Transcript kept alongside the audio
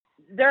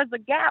there's a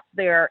gap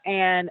there.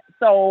 And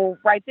so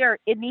right there,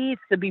 it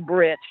needs to be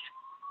bridged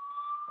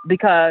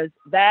because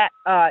that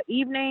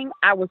evening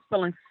I was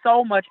feeling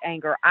so much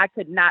anger. I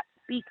could not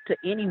speak to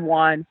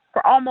anyone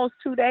for almost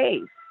 2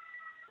 days.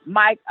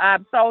 Mike,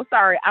 I'm so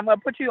sorry. I'm going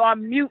to put you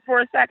on mute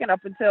for a second up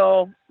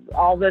until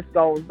all this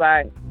goes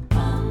by.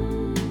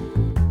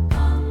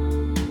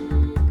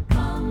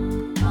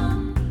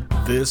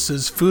 This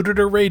is Food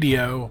Eater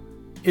Radio,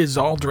 is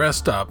all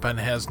dressed up and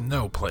has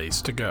no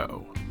place to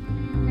go.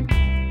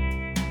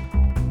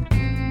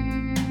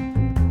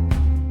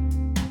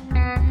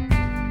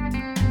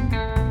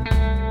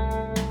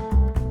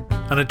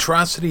 An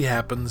atrocity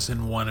happens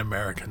in one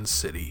American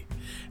city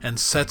and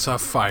sets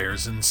off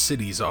fires in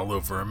cities all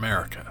over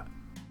America.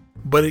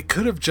 But it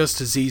could have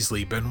just as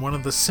easily been one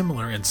of the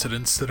similar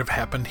incidents that have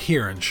happened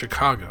here in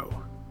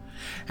Chicago.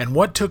 And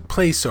what took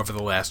place over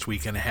the last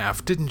week and a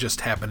half didn't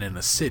just happen in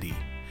a city.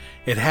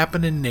 It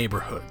happened in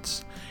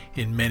neighborhoods,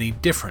 in many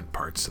different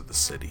parts of the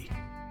city.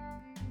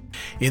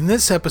 In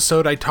this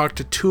episode, I talked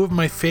to two of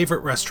my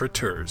favorite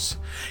restaurateurs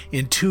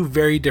in two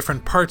very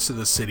different parts of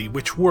the city,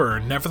 which were,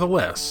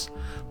 nevertheless,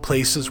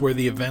 places where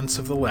the events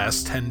of the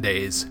last 10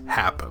 days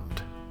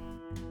happened.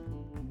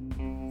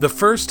 The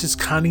first is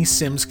Connie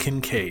Sims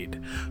Kincaid,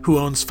 who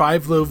owns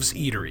Five Loaves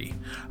Eatery,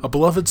 a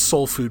beloved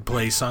soul food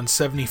place on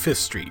 75th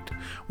Street,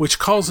 which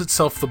calls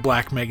itself the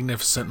Black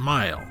Magnificent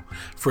Mile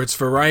for its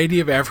variety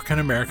of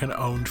African-American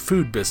owned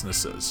food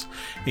businesses,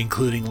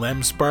 including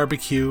Lem's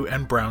Barbecue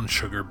and Brown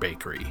Sugar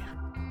Bakery.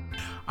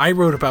 I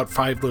wrote about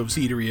Five Loaves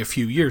Eatery a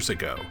few years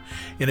ago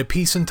in a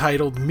piece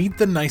entitled Meet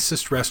the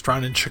Nicest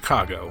Restaurant in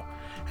Chicago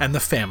and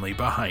the Family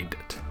Behind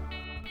It.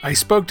 I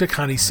spoke to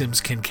Connie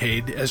Sims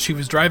Kincaid as she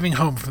was driving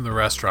home from the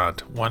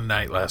restaurant one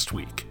night last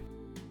week.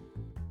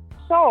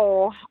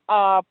 So,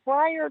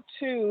 prior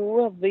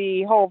to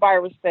the whole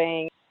virus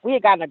thing, we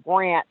had gotten a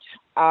grant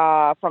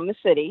from the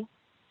city.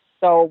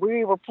 So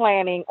we were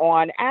planning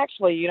on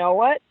actually, you know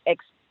what,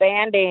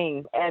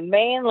 expanding and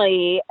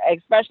mainly,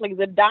 especially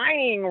the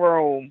dining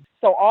room.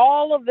 So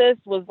all of this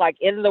was like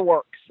in the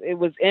works. It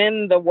was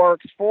in the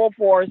works, full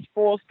force,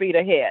 full speed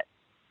ahead.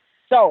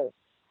 So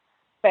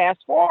fast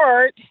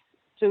forward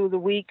to the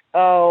week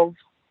of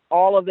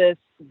all of this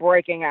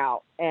breaking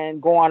out and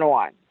going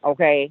on,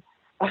 okay?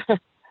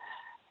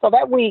 So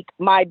that week,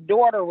 my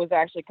daughter was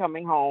actually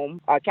coming home,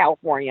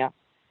 California.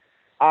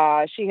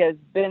 She has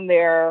been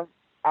there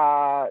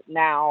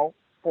now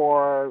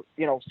for,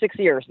 6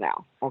 years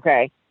now,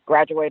 okay?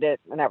 Graduated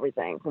and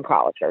everything from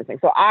college, everything.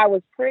 So I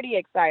was pretty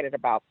excited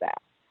about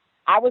that.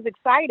 I was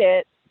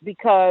excited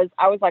because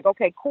I was like,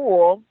 okay,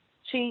 cool.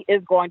 She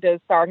is going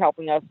to start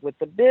helping us with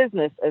the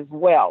business as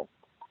well.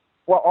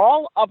 Well,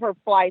 all of her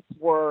flights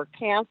were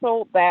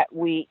canceled that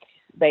week,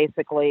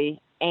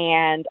 basically,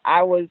 and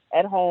I was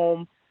at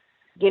home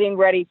getting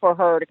ready for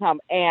her to come.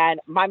 And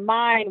my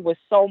mind was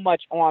so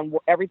much on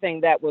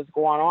everything that was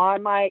going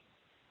on, Mike,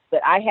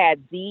 that I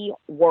had the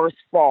worst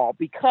fall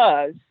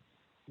because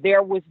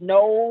there was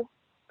no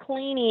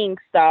cleaning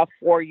stuff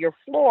for your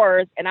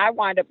floors, and I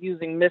wind up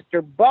using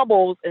Mr.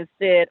 Bubbles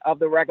instead of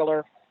the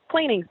regular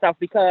cleaning stuff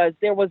because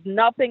there was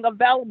nothing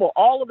available.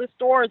 All of the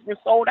stores were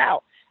sold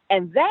out.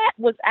 And that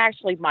was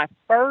actually my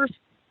first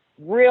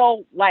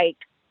real,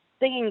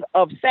 thing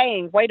of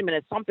saying, wait a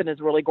minute, something is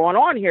really going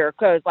on here.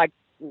 Because, like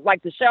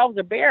the shelves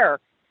are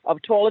bare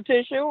of toilet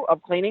tissue,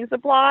 of cleaning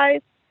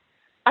supplies.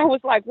 I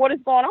was like, what is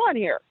going on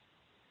here?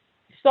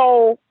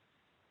 So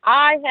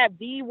I had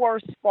the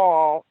worst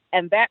fall,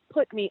 and that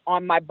put me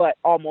on my butt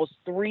almost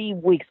 3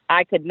 weeks.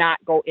 I could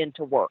not go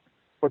into work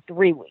for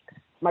 3 weeks.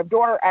 My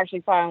daughter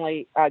actually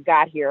finally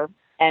got here,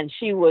 and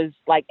she was,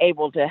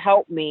 able to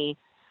help me.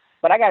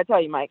 But I got to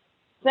tell you, Mike,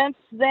 since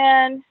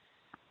then,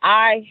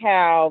 I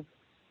have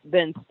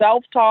been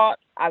self-taught.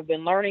 I've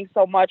been learning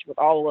so much with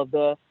all of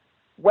the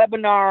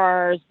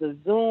webinars, the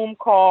Zoom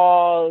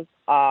calls,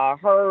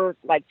 her,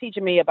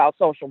 teaching me about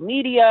social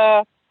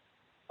media,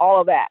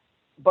 all of that.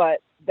 But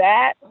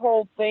that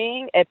whole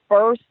thing, at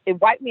first, it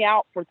wiped me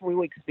out for 3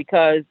 weeks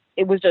because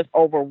it was just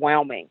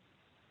overwhelming.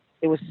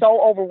 It was so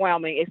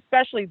overwhelming,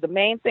 especially the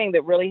main thing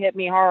that really hit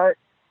me hard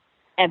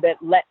and that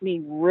let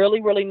me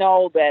really, really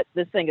know that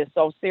this thing is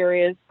so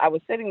serious. I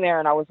was sitting there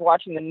and I was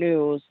watching the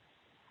news,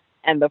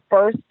 and the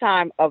first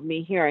time of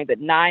me hearing that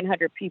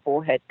 900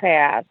 people had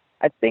passed,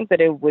 I think that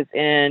it was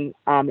in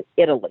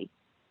Italy.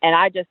 And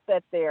I just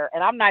sat there,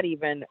 and I'm not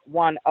even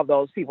one of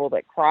those people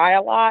that cry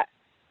a lot,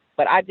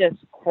 but I just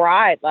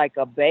cried like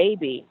a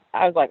baby.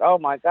 I was like, oh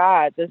my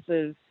God, this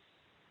is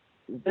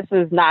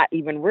not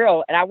even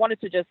real. And I wanted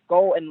to just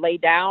go and lay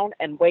down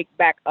and wake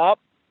back up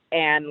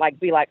and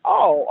be like,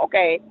 oh,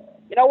 okay.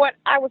 You know what?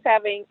 I was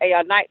having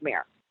a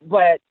nightmare,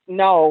 but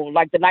no,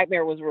 the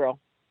nightmare was real.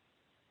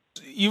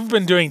 You've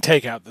been doing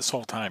takeout this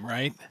whole time,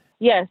 right?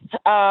 Yes.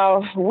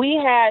 We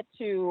had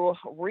to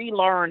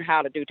relearn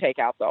how to do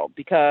takeout, though,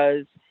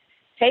 because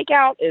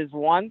takeout is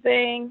one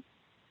thing,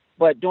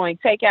 but doing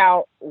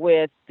takeout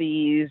with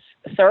these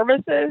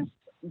services,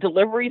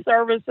 delivery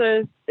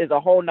services, is a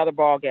whole nother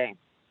ball game.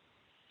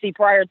 See,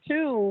 prior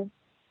to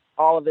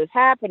all of this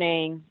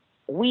happening,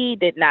 We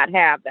did not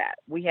have that.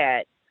 We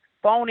had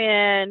phone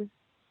in,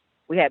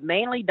 we had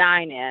mainly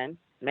dine in.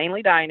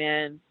 We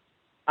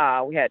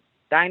had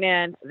dine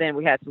in, then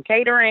we had some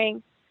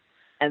catering,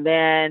 and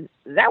then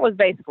that was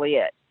basically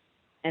it,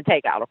 and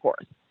takeout, of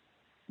course.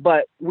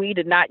 But we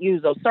did not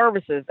use those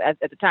services at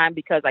the time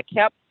because I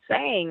kept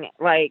saying,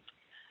 like,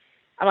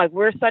 I'm like,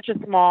 we're such a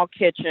small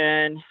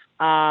kitchen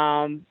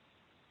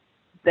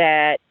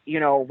that,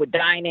 would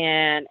dine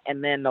in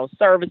and then those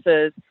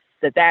services,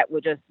 that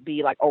would just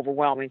be like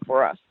overwhelming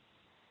for us.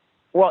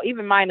 Well,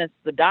 even minus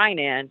the dine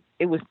in,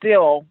 it was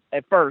still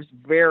at first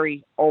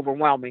very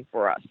overwhelming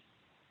for us.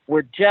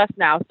 We're just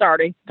now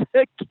starting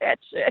to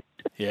catch it.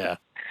 Yeah.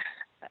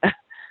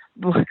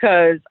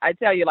 Because I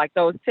tell you, like,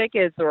 those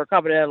tickets were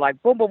coming in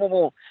like boom, boom, boom,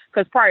 boom.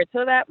 Because prior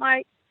to that,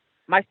 Mike,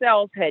 my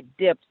sales had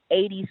dipped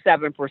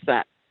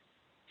 87%.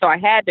 So I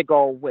had to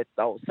go with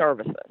those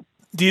services.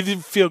 Do you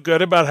feel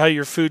good about how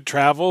your food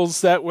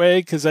travels that way?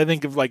 Because I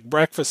think of like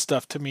breakfast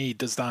stuff to me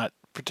does not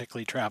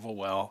particularly travel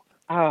well.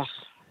 Oh,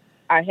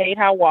 I hate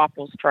how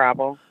waffles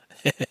travel.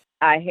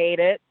 I hate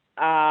it,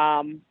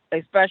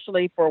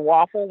 especially for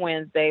Waffle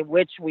Wednesday,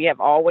 which we have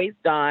always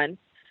done.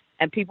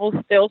 And people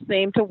still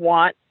seem to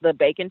want the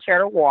bacon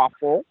cheddar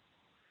waffle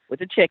with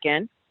the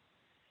chicken.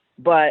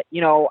 But,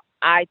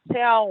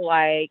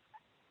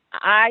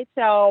 I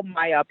tell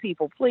my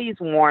people, please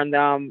warn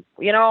them,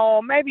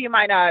 maybe you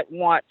might not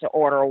want to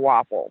order a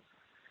waffle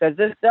because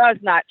this does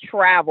not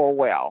travel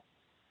well.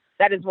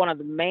 That is one of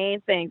the main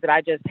things that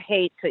I just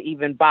hate to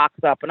even box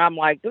up. And I'm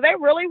like, do they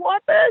really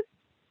want this?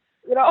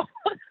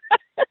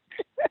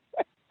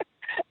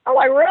 I'm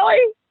like, really?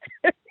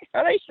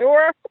 Are they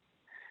sure?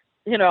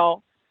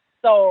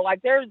 So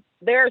like there's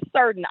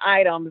certain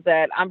items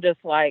that I'm just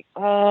like,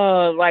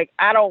 oh, like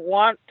I don't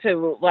want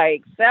to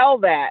like sell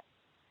that.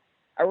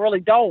 I really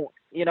don't,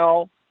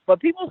 but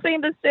people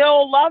seem to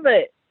still love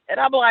it. And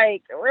I'm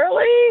like,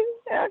 really?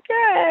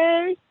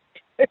 Okay.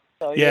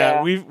 So,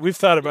 yeah, we've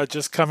thought about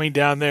just coming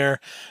down there,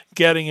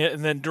 getting it,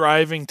 and then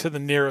driving to the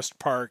nearest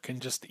park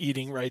and just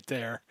eating right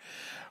there.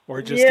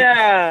 Or just,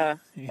 that's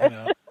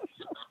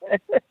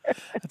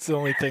the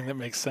only thing that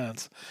makes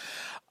sense.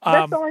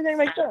 That's the only thing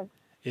that makes sense.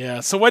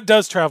 Yeah. So what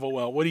does travel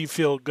well? What do you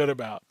feel good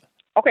about?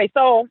 Okay,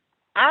 so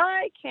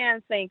I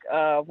can think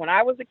of when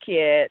I was a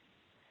kid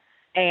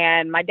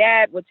and my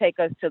dad would take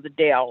us to the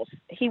Dells.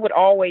 He would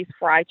always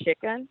fry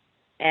chicken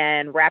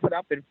and wrap it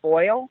up in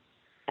foil.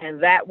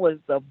 And that was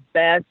the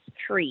best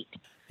treat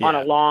on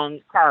a long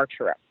car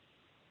trip.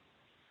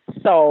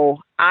 So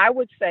I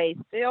would say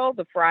still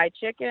the fried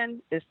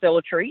chicken is still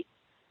a treat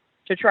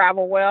to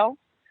travel well.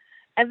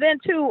 And then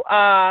too,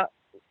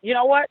 you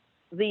know what?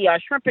 The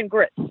shrimp and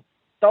grits,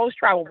 those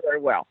travel very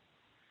well.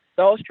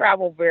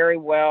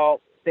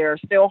 They're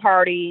still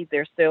hearty.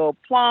 They're still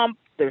plump.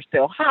 They're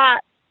still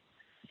hot.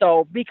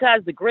 So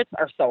because the grits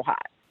are so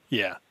hot.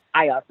 Yeah.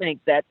 I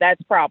think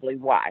that's probably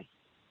why.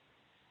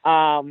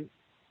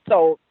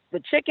 So the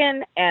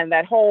chicken and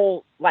that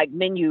whole like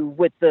menu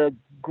with the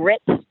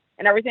grits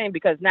and everything,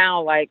 because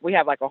now like we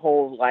have like a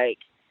whole like,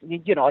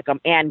 like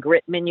and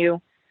grit menu.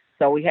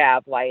 So we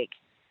have like,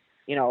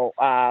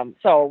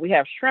 so we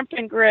have shrimp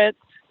and grits,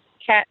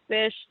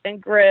 catfish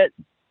and grits,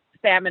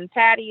 salmon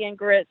patty and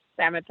grits,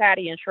 salmon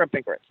patty and shrimp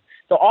and grits.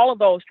 So all of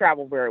those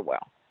travel very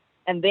well.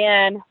 And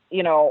then,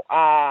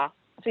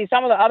 see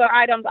some of the other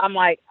items, I'm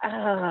like,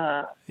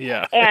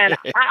 yeah. And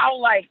I'm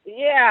like,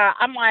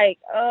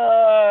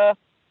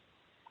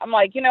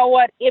 you know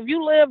what? If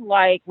you live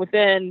like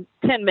within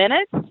 10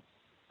 minutes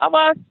of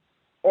us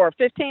or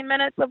 15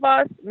 minutes of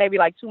us, maybe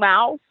like 2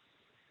 miles,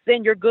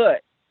 then you're good.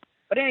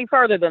 But any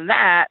further than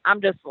that, I'm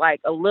just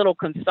like a little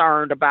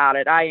concerned about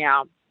it. I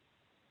am.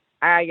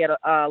 I get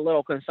a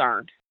little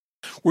concerned.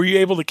 Were you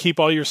able to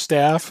keep all your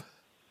staff?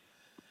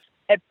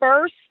 At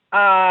first,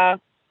 I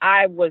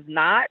was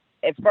not.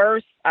 At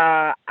first,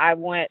 I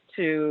went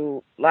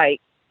to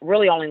like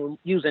really only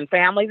using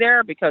family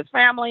there because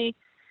family,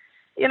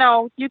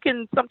 you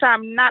can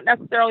sometimes not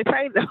necessarily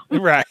pay them.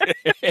 Right.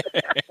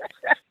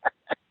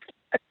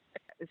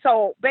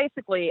 So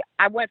basically,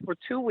 I went for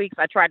 2 weeks.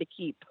 I tried to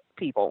keep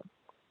people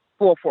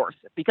full force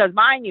because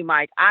mind you,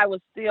 Mike, I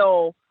was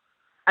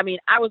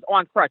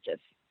on crutches.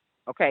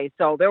 Okay.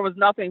 So there was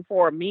nothing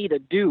for me to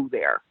do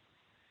there.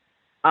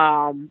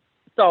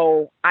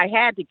 So I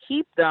had to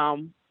keep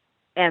them.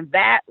 And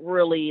that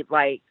really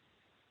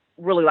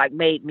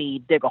made me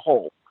dig a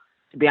hole,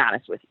 to be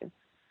honest with you,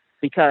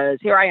 because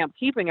here I am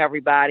keeping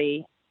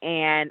everybody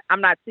and I'm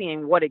not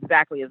seeing what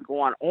exactly is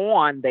going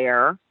on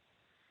there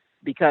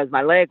because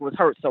my leg was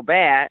hurt so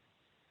bad.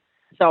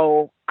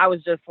 So I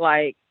was just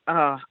like,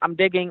 I'm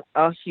digging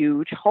a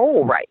huge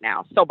hole right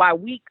now. So by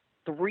week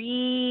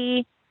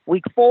 4,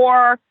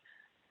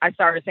 I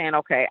started saying,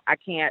 okay, I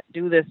can't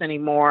do this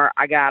anymore.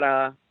 I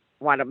gotta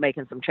wind up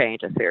making some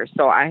changes here.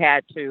 So I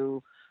had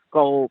to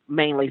go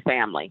mainly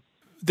family.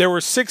 There were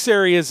 6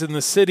 areas in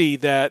the city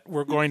that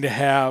were going to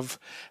have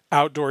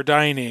outdoor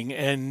dining,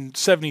 and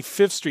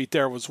 75th Street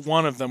there was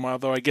one of them,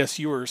 although I guess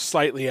you were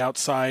slightly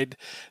outside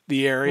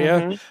the area.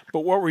 Mm-hmm.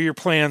 But what were your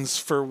plans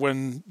for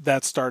when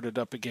that started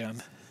up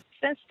again?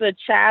 since the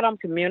Chatham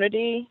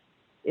community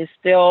is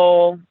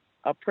still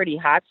a pretty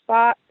hot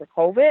spot for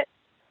COVID,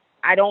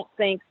 I don't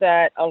think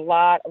that a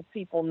lot of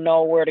people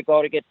know where to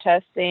go to get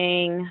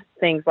testing,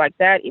 things like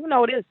that, even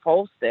though it is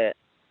posted.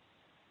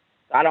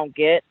 I don't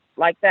get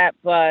like that,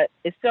 but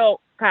it's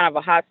still kind of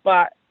a hot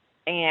spot.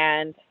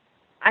 And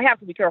I have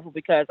to be careful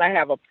because I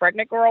have a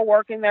pregnant girl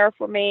working there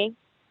for me.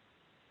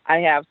 I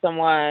have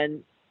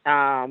someone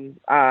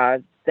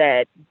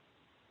that,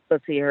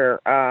 let's see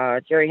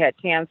her, Jerry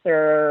had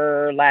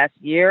cancer last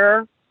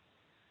year.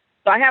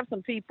 So I have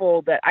some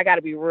people that I got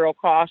to be real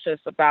cautious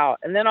about.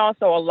 And then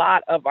also a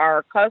lot of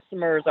our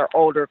customers are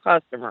older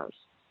customers,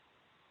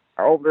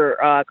 our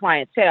older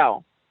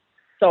clientele.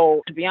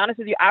 So to be honest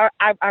with you, I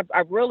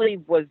really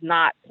was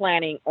not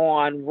planning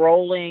on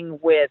rolling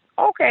with,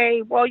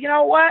 okay, well, you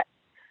know what?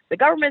 The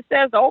government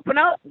says to open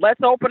up,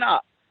 let's open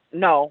up.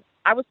 No,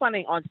 I was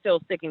planning on still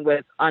sticking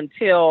with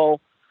until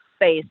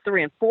phase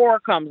 3 and 4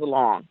 comes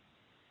along,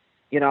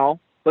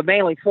 but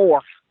mainly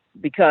 4.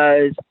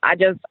 Because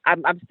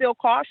I'm still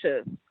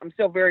cautious. I'm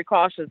still very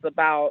cautious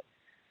about,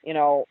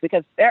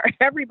 because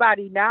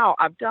everybody now,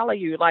 I'm telling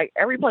you, like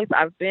every place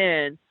I've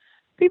been,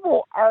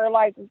 people are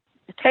like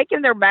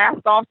taking their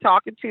mask off,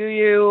 talking to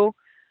you.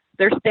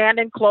 They're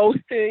standing close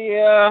to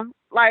you.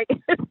 Like,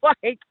 it's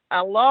like,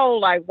 hello,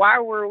 like, why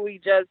were we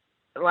just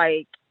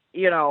like,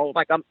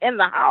 like I'm in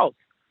the house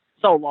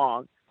so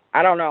long?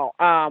 I don't know.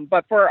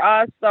 But for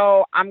us,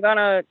 so I'm going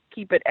to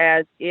keep it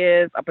as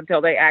is up until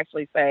they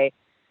actually say,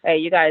 hey,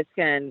 you guys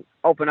can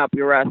open up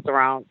your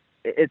restaurant.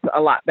 It's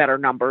a lot better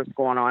numbers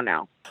going on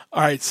now.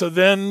 All right. So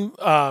then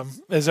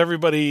as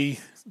everybody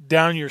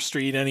down your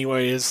street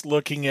anyway is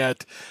looking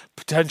at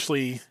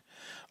potentially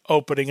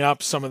opening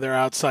up some of their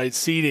outside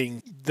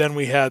seating, then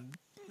we had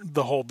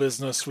the whole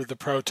business with the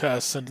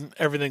protests and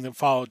everything that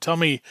followed. Tell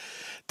me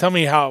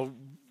how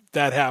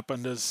that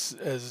happened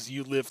as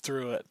you lived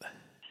through it.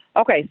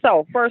 Okay.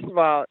 So first of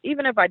all,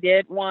 even if I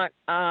did want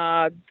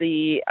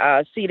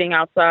the seating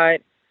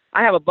outside,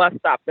 I have a bus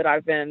stop that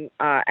I've been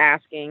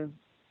asking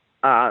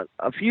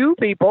a few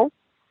people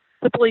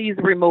to please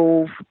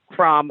remove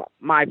from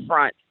my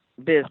front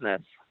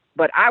business.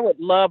 But I would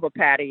love a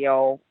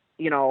patio,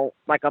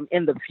 like I'm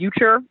in the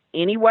future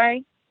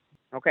anyway.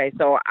 Okay,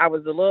 so I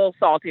was a little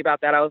salty about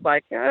that. I was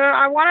like,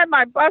 I wanted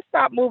my bus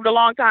stop moved a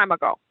long time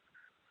ago.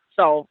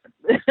 So,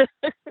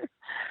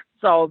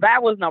 so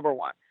that was number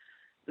one.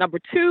 Number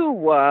two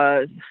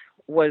was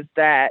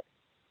that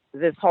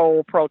this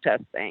whole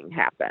protest thing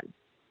happened.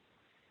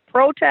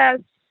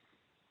 Protests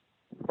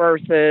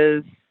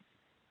versus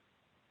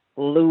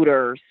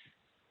looters.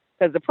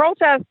 Because the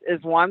protest is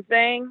one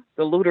thing,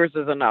 the looters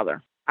is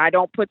another. I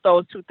don't put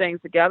those two things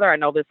together. I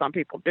know that some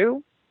people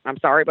do. I'm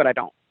sorry, but I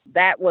don't.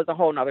 That was a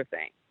whole nother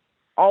thing.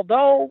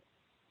 Although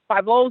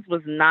Five Loaves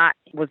was not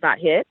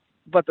hit,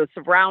 but the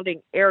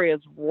surrounding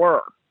areas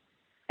were.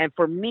 And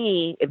for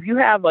me, if you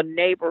have a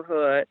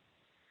neighborhood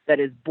that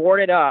is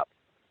boarded up,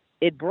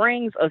 it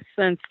brings a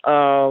sense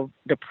of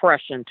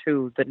depression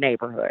to the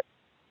neighborhood.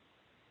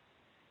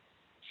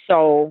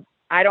 So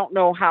I don't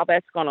know how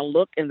that's going to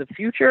look in the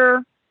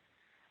future,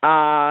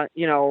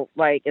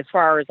 like as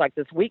far as like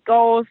this week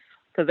goes,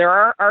 because there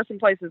are some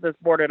places that's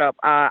boarded up.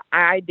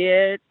 I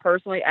did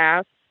personally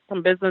ask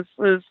some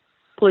businesses,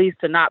 please,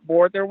 to not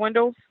board their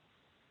windows.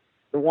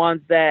 The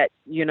ones that,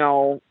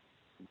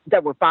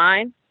 that were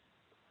fine.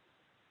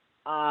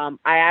 I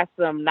asked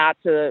them not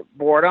to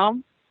board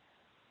them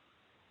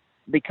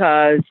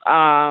because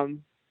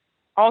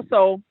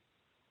also,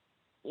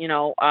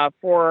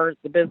 for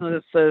the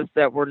businesses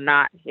that were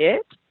not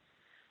hit,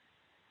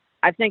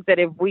 I think that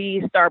if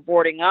we start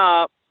boarding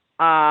up,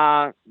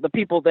 the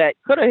people that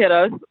could have hit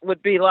us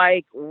would be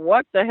like,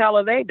 what the hell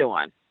are they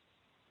doing?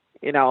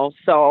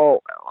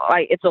 So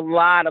like it's a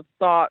lot of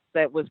thought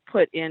that was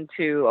put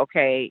into,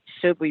 okay,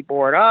 should we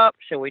board up?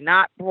 Should we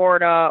not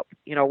board up?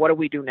 What do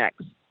we do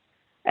next?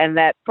 And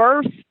that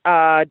first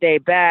day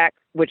back,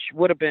 which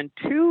would have been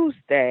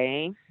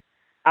Tuesday,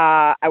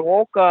 I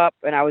woke up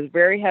and I was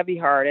very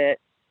heavy-hearted.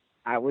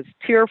 I was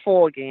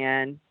tearful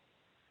again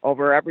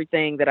over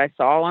everything that I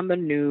saw on the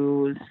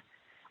news,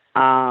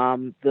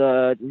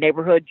 the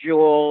neighborhood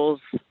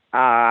jewels.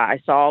 I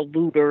saw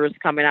looters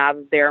coming out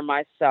of there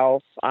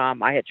myself.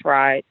 I had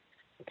tried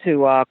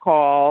to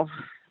call,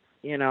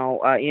 in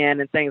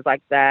and things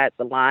like that.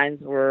 The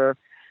lines were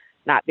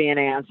not being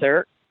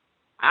answered.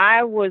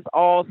 I was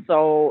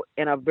also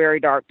in a very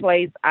dark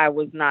place. I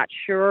was not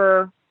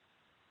sure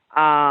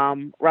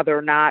whether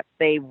or not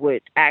they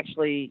would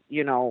actually,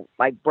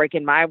 like break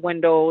in my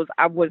windows.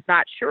 I was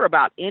not sure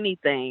about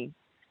anything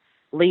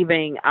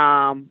leaving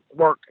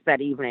work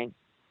that evening.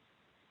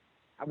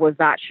 I was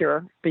not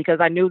sure because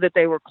I knew that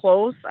they were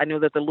close. I knew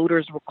that the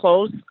looters were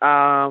close.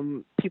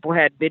 People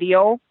had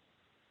video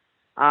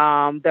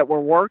that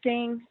were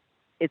working.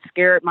 It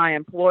scared my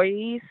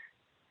employees.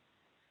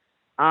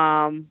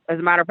 As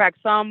a matter of fact,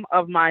 some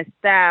of my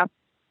staff,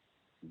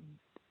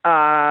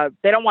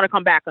 they don't want to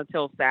come back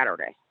until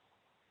Saturday.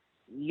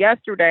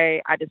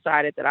 Yesterday, I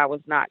decided that I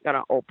was not going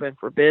to open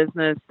for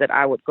business, that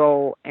I would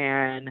go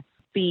and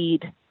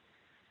feed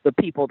the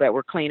people that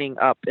were cleaning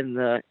up in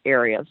the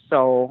area.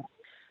 So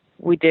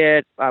we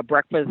did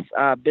breakfast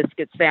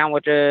biscuit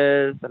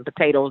sandwiches and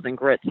potatoes and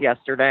grits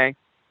yesterday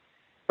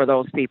for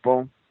those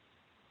people.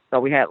 So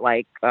we had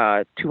like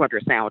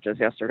 200 sandwiches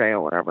yesterday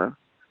or whatever.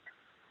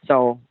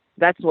 So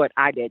that's what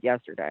I did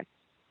yesterday.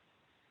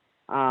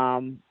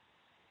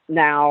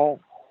 Now,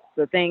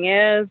 the thing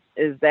is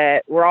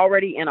that we're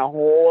already in a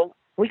hole.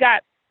 We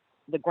got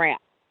the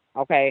grant,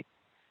 okay?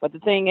 But the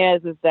thing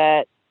is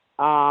that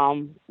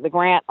the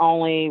grant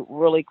only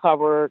really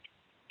covered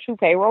 2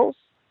 payrolls,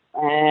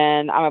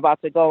 and I'm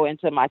about to go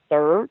into my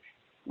 3rd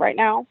right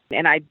now.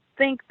 And I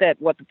think that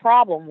what the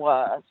problem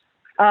was,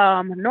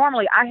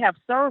 normally I have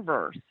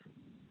servers.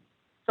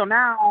 So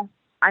now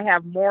I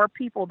have more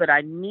people that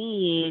I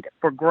need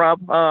for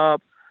Grubhub,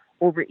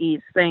 Uber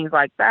Eats, things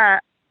like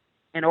that,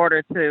 in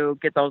order to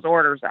get those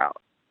orders out.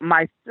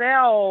 My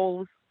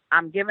sales,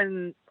 I'm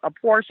giving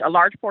a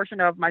large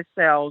portion of my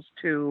sales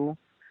to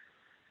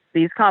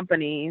these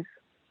companies,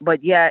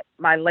 but yet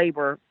my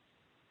labor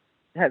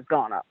has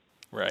gone up.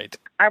 Right.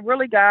 I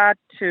really got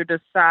to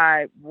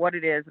decide what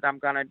it is that I'm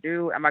going to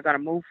do. Am I going to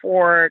move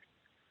forward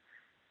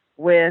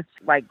with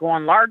like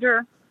going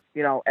larger?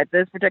 You know, at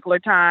this particular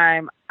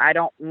time, I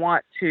don't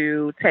want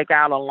to take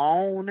out a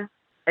loan,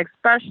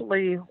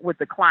 especially with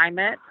the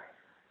climate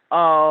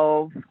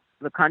of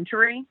the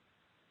country.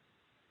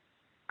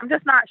 I'm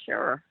just not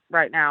sure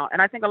right now.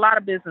 And I think a lot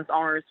of business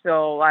owners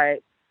feel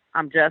like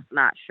I'm just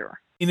not sure.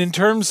 And in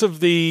terms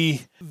of the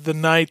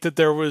night that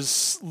there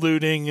was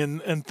looting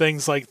and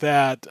things like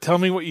that, tell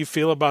me what you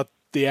feel about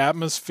the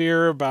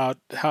atmosphere, about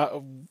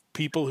how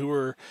people who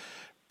were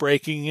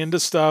breaking into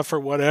stuff or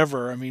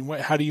whatever. I mean,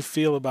 how do you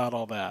feel about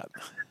all that?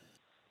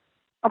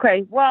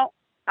 Okay, well,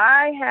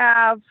 I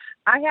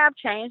have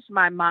changed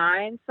my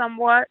mind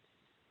somewhat,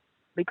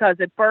 because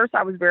at first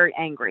I was very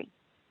angry.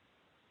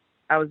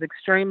 I was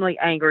extremely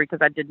angry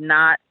because I did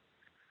not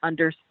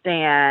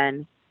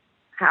understand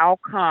how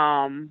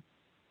come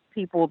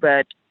people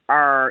that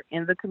are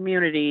in the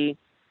community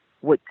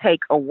would take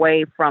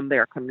away from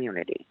their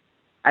community.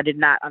 I did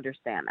not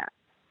understand that.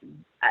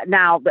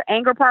 Now, the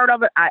anger part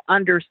of it, I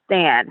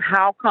understand.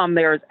 How come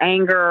there's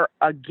anger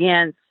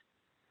against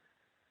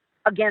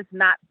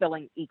not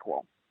feeling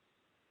equal,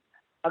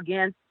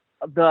 against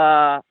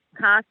the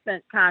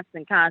constant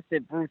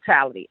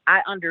brutality?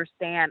 I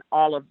understand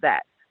all of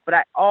that. But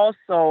I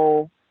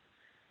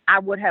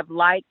would have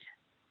liked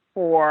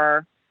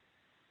for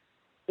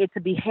it to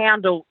be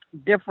handled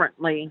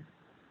differently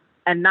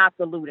and not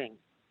the looting.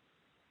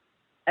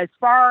 As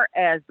far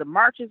as the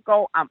marches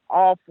go, I'm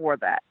all for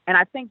that. And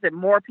I think that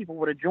more people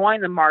would have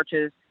joined the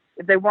marches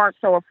if they weren't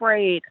so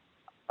afraid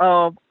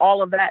of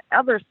all of that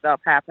other stuff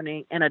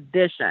happening in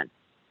addition.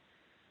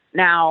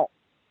 Now,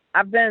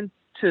 I've been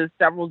to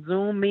several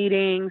Zoom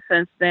meetings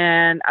since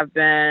then. I've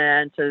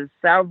been to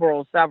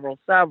several,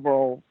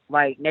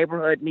 like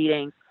neighborhood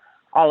meetings,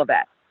 all of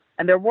that.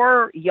 And there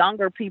were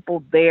younger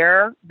people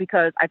there,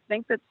 because I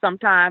think that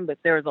sometimes that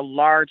there's a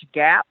large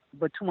gap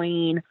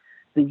between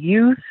the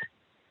youth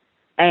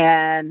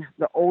and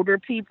the older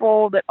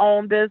people that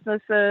own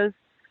businesses.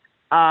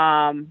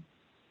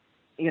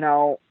 You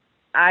know,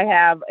 I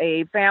have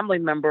a family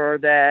member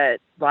that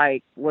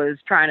like was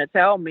trying to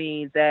tell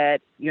me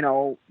that, you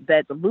know,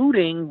 that the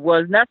looting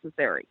was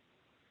necessary.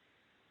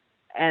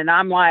 And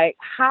I'm like,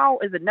 how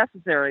is it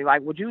necessary?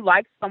 Like, would you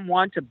like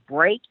someone to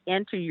break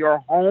into your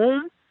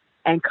home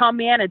and come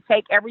in and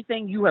take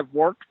everything you have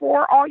worked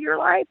for all your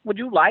life? Would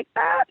you like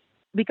that?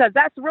 Because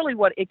that's really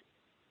what it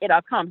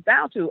comes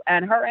down to.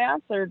 And her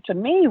answer to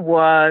me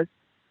was,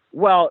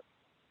 well,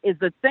 is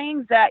the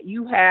things that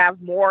you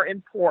have more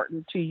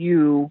important to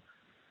you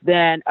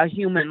than a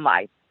human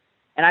life?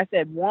 And I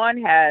said,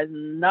 one has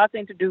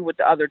nothing to do with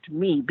the other to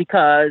me,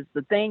 because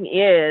the thing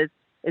is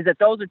that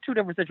those are two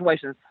different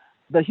situations.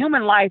 The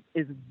human life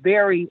is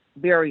very,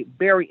 very,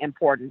 very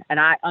important, and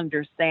I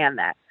understand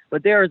that.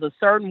 But there is a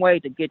certain way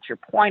to get your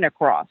point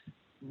across.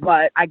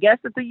 But I guess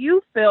that the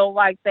youth feel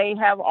like they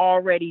have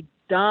already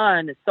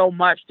done so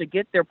much to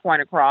get their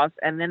point across,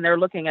 and then they're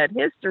looking at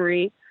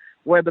history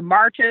where the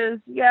marches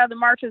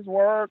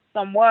work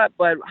somewhat,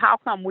 but how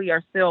come we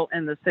are still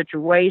in the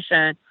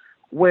situation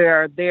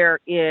where there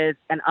is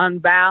an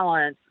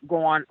unbalance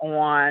going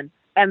on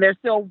and there's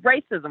still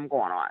racism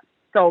going on?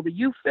 So the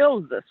youth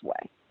feels this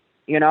way,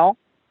 you know?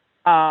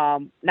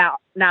 Now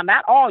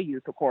not all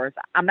youth, of course.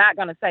 I'm not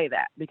going to say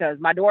that, because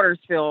my daughters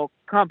feel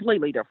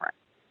completely different,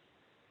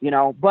 you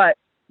know, but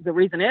the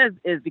reason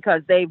is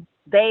because they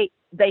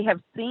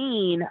have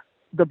seen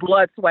the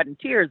blood, sweat, and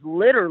tears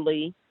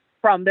literally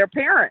from their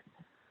parents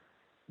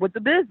with the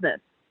business.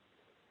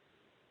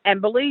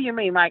 And believe you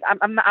me, Mike,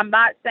 I'm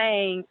not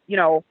saying, you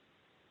know,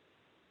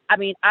 I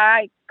mean,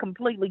 I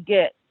completely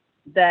get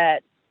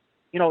that,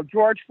 you know,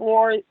 George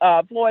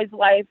Floyd's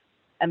life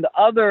and the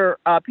other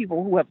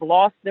people who have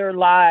lost their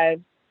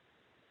lives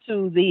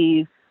to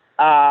these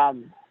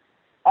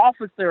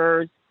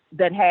officers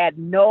that had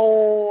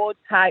no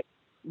type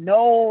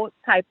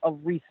of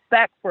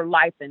respect for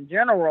life in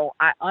general.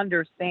 I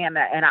understand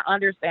that, and I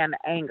understand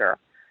the anger.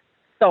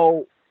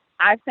 So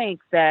I think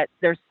that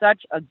there's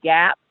such a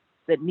gap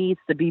that needs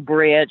to be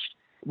bridged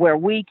where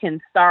we can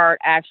start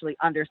actually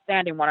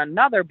understanding one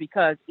another,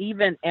 because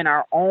even in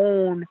our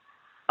own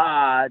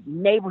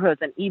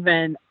neighborhoods and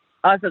even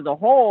us as a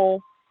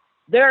whole,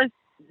 there's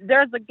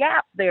a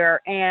gap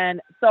there.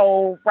 And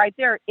so right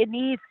there, it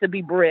needs to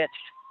be bridged,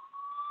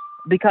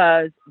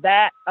 because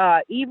that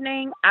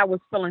evening I was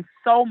feeling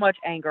so much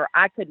anger.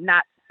 I could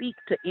not speak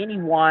to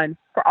anyone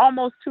for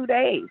almost 2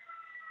 days.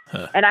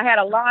 Huh. And I had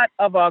a lot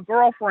of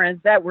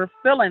girlfriends that were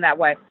feeling that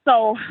way.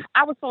 So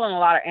I was feeling a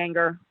lot of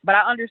anger, but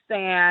I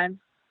understand,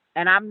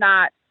 and I'm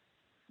not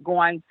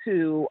going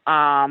to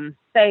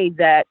say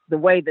that the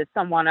way that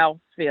someone else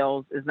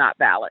feels is not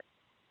valid,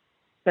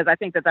 because I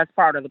think that that's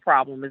part of the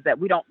problem, is that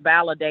we don't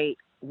validate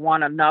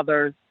one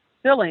another's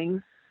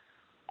feelings,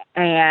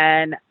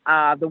 and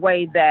the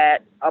way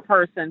that a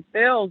person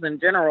feels in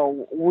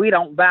general, we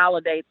don't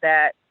validate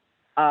that,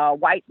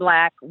 white,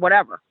 black,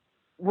 whatever.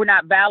 We're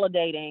not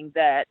validating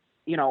that,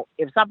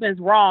 if something's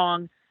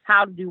wrong,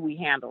 how do we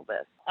handle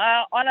this?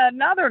 On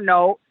another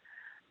note,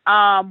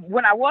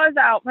 when I was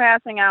out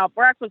passing out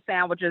breakfast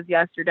sandwiches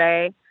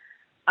yesterday,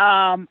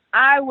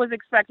 I was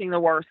expecting the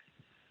worst.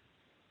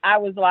 I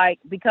was like,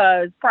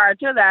 because prior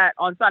to that,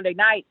 on Sunday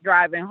night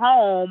driving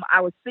home,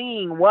 I was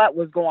seeing what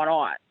was going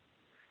on.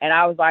 And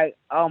I was like,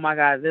 oh my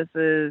God, this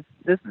is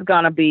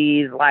going to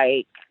be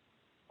like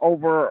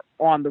over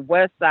on the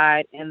west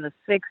side in the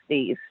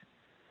 60s,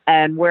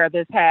 and where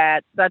this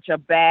had such a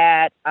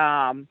bad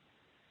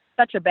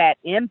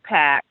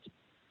impact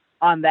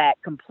on that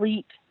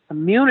complete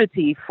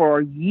community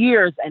for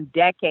years and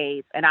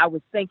decades. And I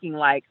was thinking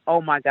like,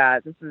 oh my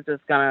God, this is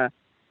going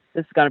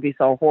to be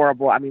so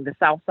horrible. I mean, the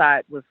South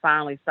Side was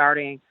finally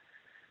starting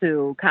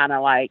to kind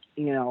of like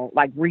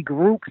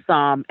regroup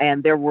some,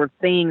 and there were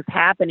things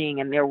happening,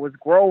 and there was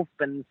growth,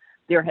 and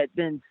there had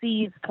been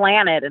seeds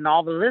planted and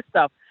all of this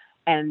stuff.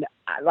 And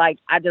I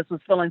just was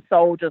feeling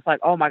so just like,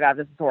 oh my God,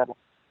 this is horrible.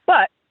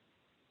 But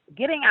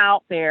getting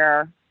out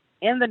there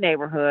in the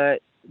neighborhood,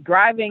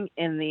 driving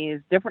in these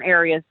different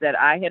areas that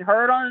I had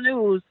heard on the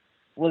news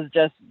was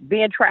just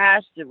being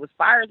trashed. It was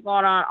fires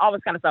going on, all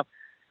this kind of stuff.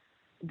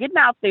 Getting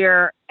out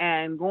there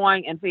and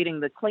going and feeding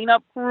the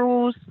cleanup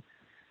crews,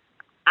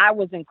 I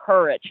was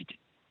encouraged,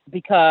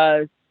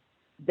 because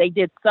they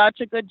did such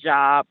a good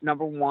job,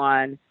 number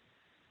one.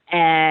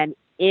 And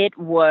it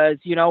was,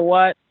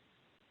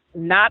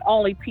 not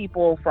only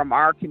people from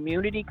our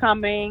community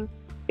coming,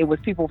 it was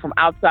people from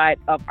outside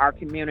of our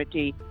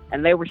community,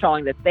 and they were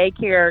showing that they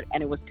cared.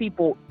 And it was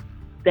people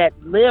that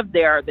lived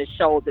there that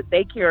showed that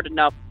they cared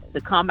enough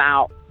to come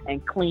out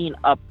and clean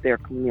up their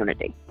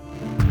community.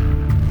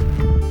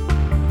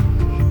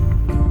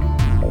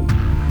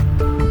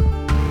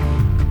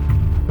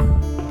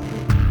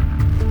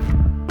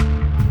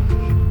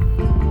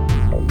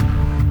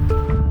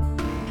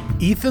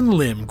 Ethan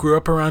Lim grew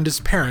up around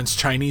his parents'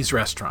 Chinese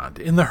restaurant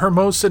in the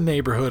Hermosa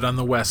neighborhood on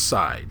the west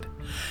side.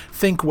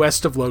 Think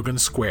west of Logan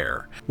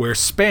Square, where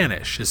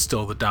Spanish is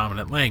still the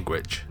dominant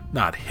language,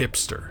 not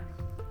hipster.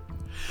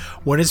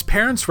 When his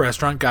parents'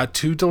 restaurant got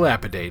too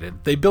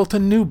dilapidated, they built a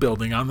new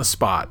building on the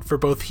spot for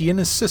both he and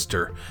his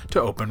sister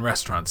to open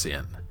restaurants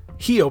in.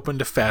 He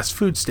opened a fast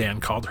food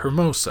stand called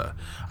Hermosa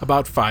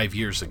about 5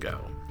 years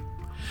ago.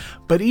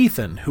 But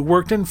Ethan, who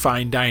worked in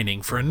fine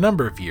dining for a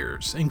number of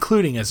years,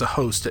 including as a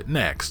host at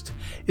Next,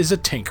 is a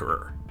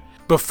tinkerer.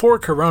 Before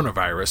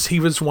coronavirus,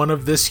 he was one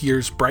of this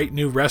year's bright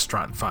new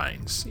restaurant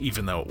finds,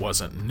 even though it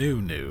wasn't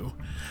new,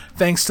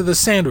 thanks to the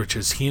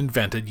sandwiches he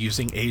invented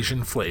using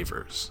Asian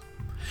flavors.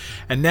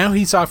 And now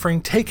he's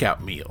offering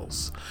takeout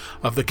meals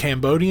of the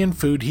Cambodian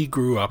food he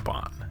grew up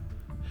on.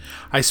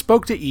 I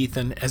spoke to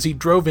Ethan as he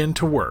drove in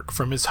to work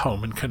from his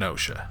home in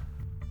Kenosha.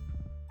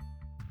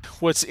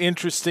 What's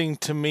interesting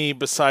to me,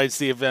 besides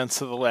the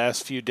events of the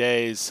last few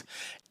days,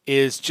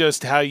 is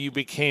just how you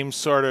became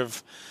sort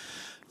of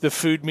the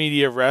food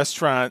media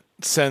restaurant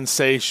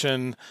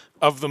sensation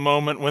of the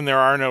moment when there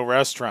are no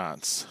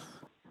restaurants.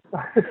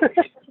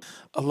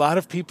 A lot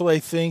of people, I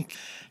think,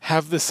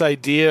 have this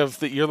idea of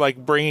that you're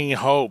like bringing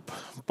hope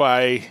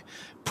by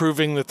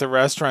proving that the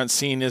restaurant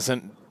scene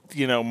isn't,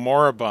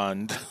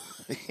 moribund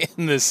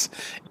in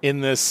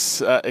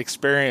this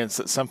experience,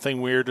 that something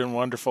weird and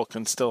wonderful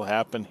can still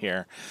happen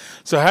here.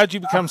 So how'd you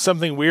become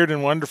something weird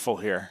and wonderful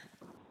here?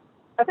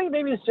 I think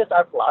maybe it's just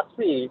our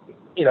philosophy,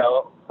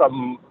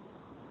 from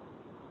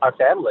our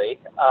family.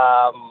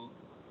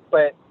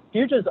 But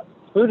food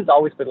has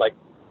always been like,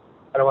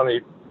 I don't want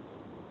to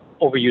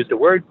overuse the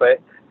word, but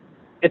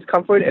it's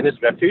comfort and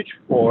it's refuge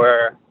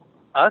for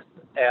us.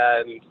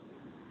 And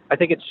I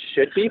think it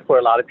should be for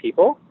a lot of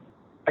people.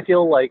 I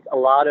feel like a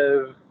lot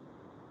of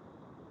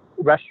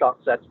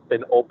restaurants that's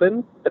been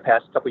open the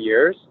past couple of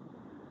years,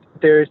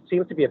 there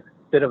seems to be a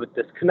bit of a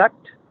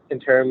disconnect in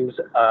terms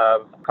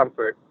of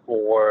comfort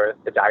for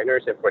the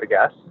diners and for the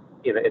guests.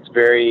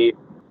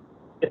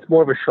 It's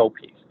more of a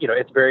showpiece.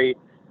 It's very,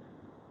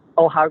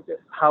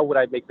 how would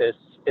I make this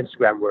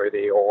Instagram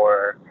worthy?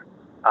 Or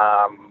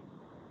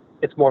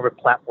it's more of a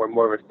platform,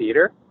 more of a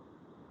theater.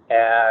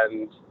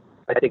 And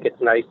I think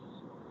it's nice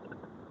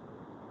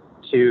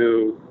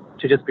to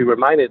just be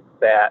reminded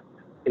that,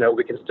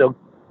 we can still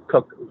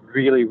cook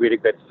really, really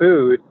good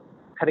food,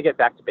 kind of get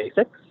back to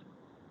basics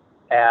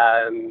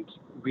and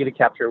really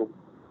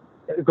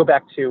go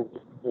back to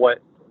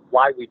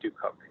why we do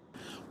cook.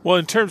 Well,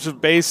 in terms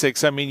of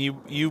basics, I mean,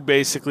 you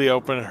basically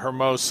open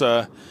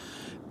Hermosa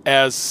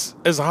as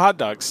a hot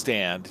dog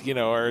stand,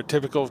 or a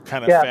typical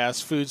kind of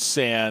fast food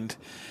stand.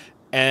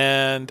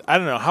 And I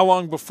don't know, how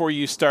long before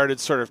you started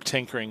sort of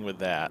tinkering with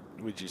that,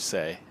 would you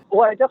say?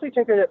 Well, I definitely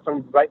tinkered it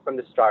right from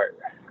the start.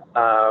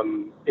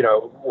 When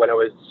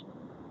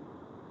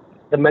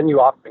the menu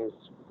offerings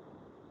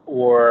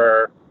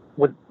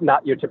was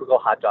not your typical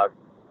hot dog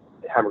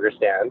hamburger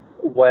stand.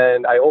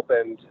 When I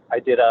opened, I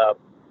did a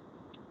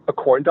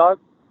corn dog,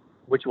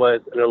 which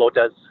was an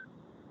elotes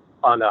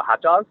on a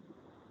hot dog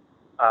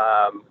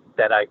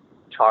that I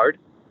charred.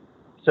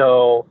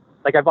 So,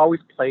 I've always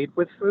played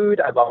with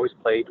food. I've always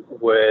played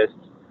with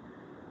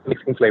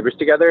mixing flavors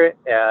together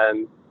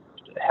and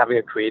having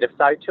a creative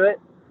side to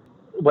it.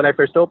 When I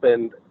first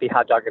opened, the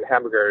hot dog and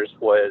hamburgers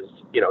was,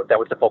 that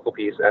was the focal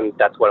piece, and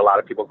that's what a lot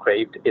of people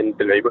craved in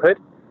the neighborhood.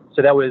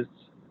 So that was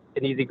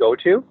an easy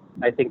go-to.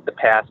 I think the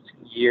past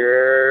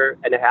year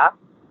and a half,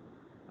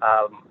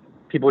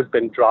 people have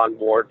been drawn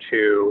more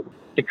to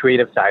the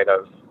creative side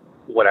of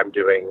what I'm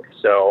doing.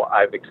 So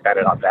I've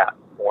expanded on that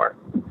more.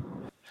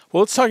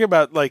 Well, let's talk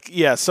about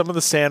some of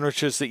the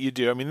sandwiches that you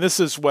do. I mean, this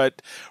is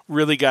what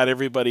really got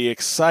everybody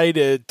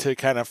excited to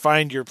kind of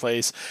find your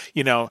place,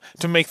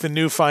 to make the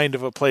new find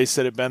of a place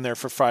that had been there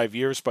for 5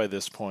 years by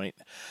this point.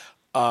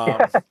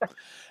 But,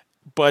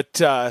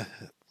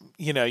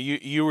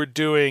 you were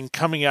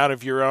coming out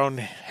of your own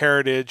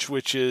heritage,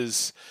 which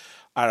is,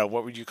 I don't know,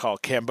 what would you call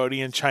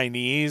Cambodian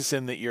Chinese,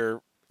 in that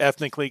you're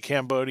ethnically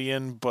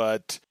Cambodian,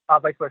 but...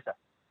 vice versa.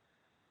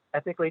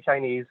 Ethnically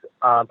Chinese,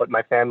 but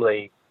my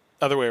family...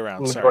 Other way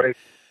around, sorry.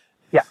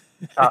 Yeah.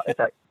 It's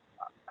like,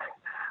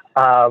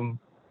 my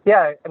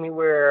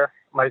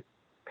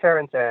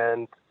parents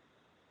and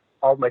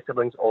all of my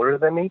siblings older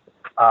than me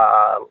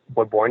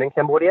were born in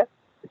Cambodia.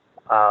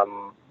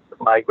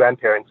 My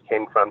grandparents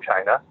came from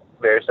China,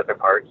 various different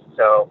parts.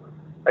 So,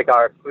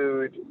 our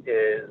food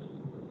is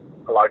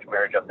a large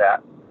marriage of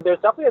that. There's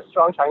definitely a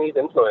strong Chinese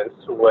influence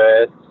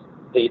with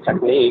the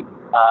technique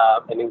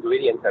and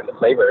ingredients and the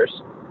flavors.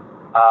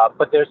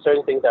 But there's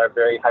certain things that are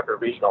very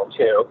hyper-regional,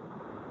 too.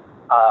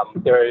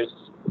 There's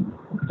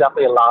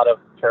definitely a lot of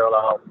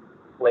parallel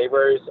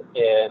flavors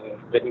in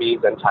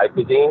Vietnamese and Thai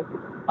cuisine,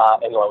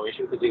 and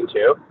Laotian cuisine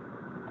too.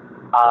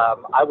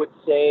 I would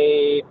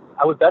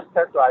best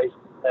characterize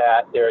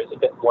that there is a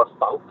bit more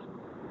funk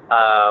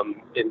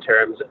in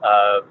terms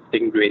of the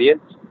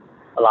ingredients,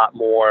 a lot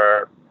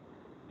more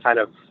kind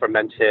of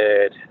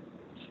fermented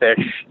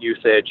fish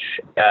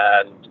usage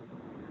and,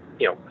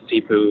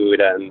 seafood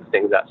and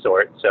things of that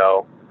sort.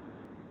 So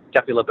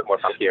definitely a little bit more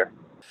funkier.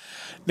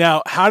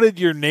 Now, how did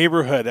your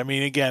neighborhood, I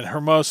mean, again,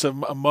 Hermosa,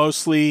 a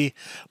mostly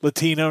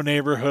Latino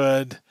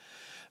neighborhood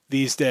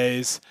these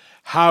days,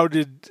 how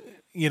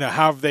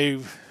have they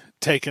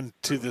taken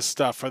to this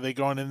stuff? Are they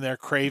going in there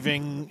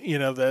craving,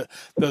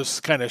 those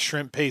kind of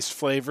shrimp paste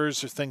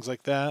flavors or things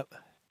like that?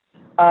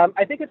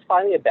 I think it's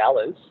finding a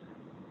balance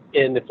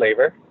in the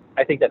flavor.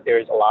 I think that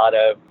there's a lot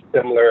of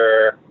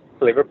similar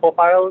flavor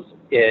profiles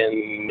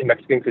in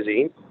Mexican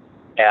cuisine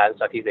and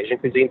Southeast Asian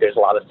cuisine. There's a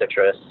lot of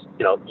citrus,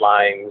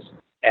 limes,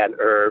 and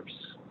herbs,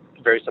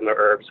 very similar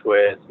herbs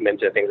with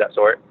mint and things of that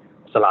sort.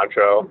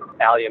 Cilantro.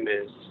 Allium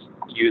is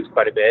used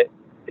quite a bit,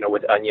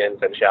 with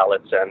onions and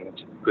shallots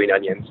and green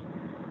onions.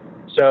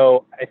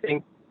 So I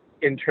think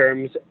in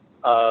terms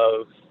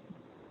of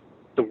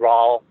the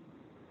raw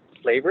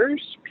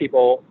flavors,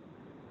 people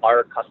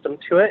are accustomed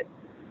to it.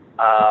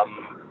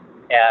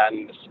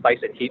 And spice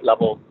and heat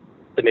level,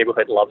 the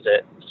neighborhood loves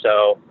it.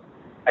 So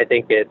I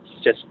think it's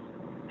just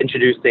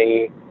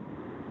introducing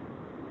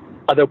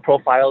other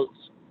profiles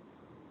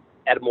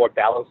at a more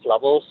balanced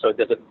level so it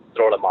doesn't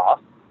throw them off.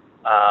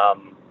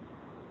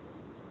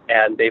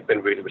 And they've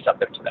been really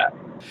receptive to that.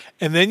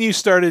 And then you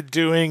started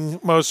doing,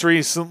 most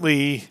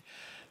recently,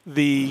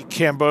 the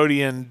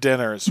Cambodian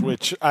dinners,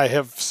 which I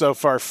have so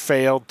far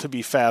failed to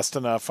be fast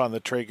enough on the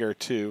trigger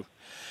to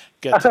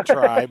get to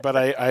try, but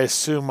I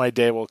assume my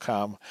day will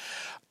come.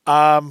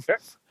 Sure.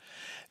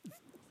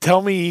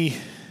 Tell me,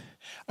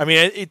 I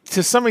mean,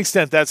 to some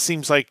extent, that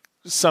seems like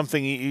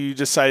something you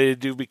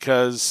decided to do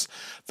because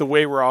the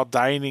way we're all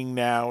dining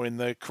now in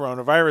the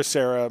coronavirus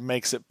era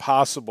makes it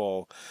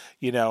possible.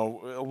 A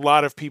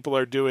lot of people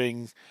are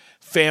doing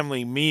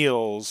family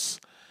meals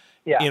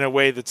in a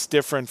way that's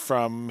different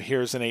from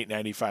here's an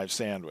 $8.95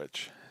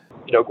 sandwich.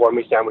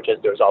 Gourmet sandwiches,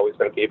 there's always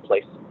going to be a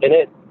place in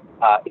it.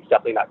 It's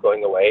definitely not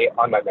going away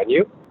on my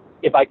menu.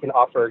 If I can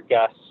offer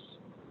guests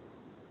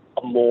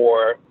a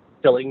more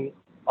filling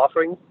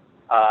offering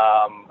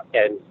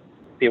and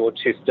be able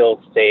to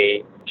still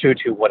stay true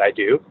to what I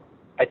do,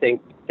 I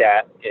think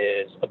that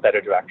is a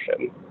better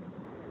direction.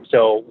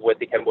 So with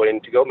the Cambodian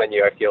to-go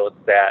menu, I feel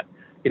that,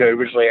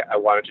 originally I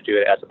wanted to do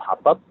it as a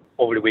pop-up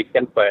over the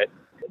weekend, but,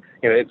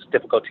 it's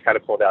difficult to kind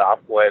of pull that off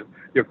when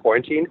you're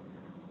quarantined.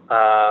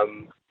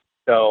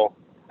 So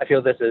I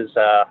feel this is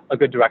a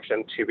good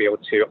direction to be able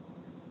to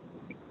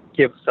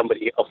give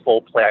somebody a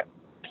full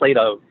plate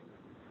of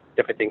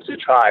different things to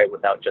try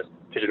without just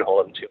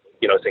pigeonhole them to,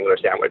 a singular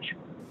sandwich.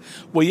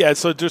 Well, yeah,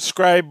 so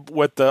describe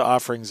what the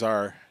offerings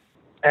are.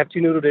 I have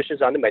 2 noodle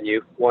dishes on the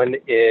menu. One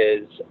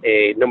is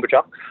a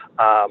numberjuk,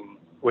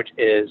 which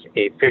is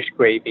a fish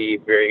gravy,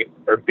 very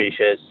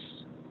herbaceous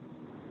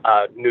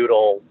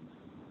noodle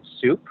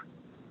soup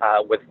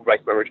with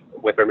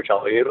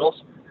vermicelli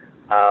noodles.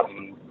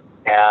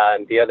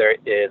 And the other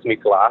is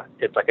mikla.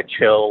 It's like a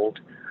chilled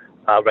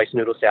rice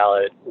noodle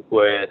salad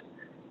with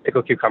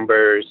pickled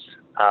cucumbers,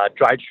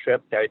 dried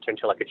shrimp that I turn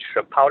to like a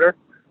shrimp powder.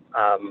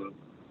 So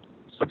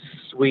it's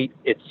sweet,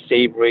 it's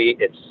savory,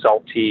 it's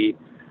salty,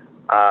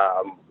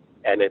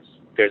 and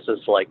there's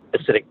this like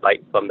acidic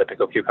bite from the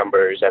pickled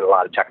cucumbers and a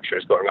lot of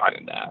textures going on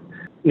in that.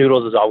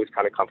 Noodles is always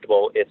kind of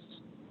comfortable.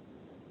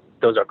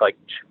 Those are like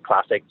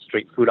classic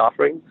street food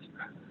offerings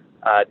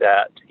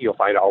that you'll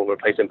find all over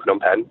the place in Phnom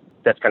Penh.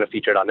 That's kind of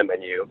featured on the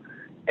menu.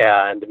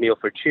 And the meal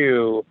for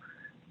 2,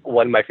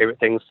 one of my favorite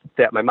things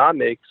that my mom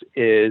makes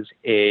is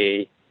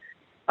a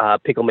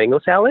pickle mango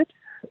salad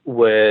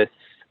with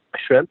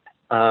shrimp.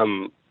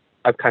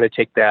 I've kind of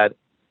take that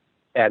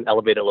and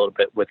elevate it a little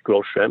bit with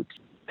grilled shrimp,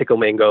 pickle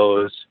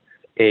mangoes,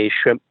 a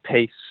shrimp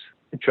paste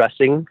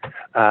dressing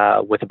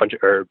with a bunch of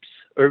herbs.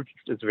 Herbs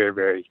is very,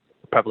 very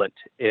prevalent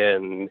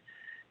in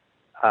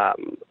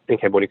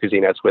Cambodian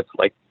cuisine, as with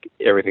like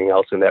everything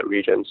else in that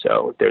region.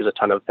 So there's a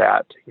ton of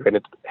that. You're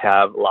going to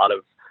have a lot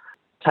of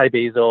Thai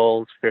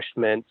basils, fish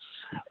mints,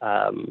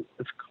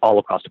 it's all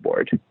across the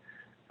board.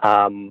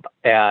 And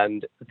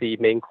the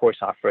main course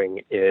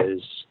offering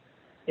is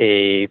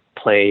a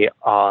play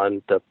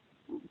on the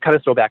kind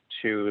of throwback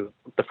to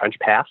the French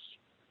past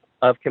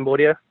of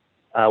Cambodia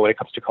when it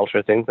comes to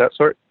culture, things that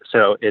sort.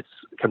 So it's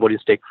Cambodian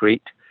steak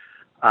frite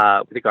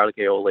with the garlic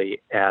aioli,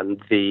 and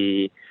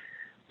the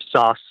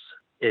sauce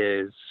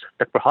is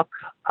tek prahok,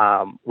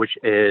 which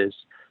is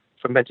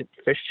fermented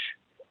fish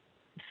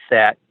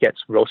that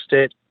gets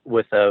roasted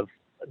with the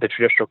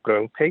traditional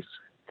growing paste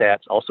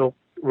that's also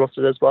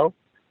roasted as well.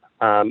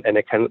 And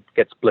it kind of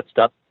gets blitzed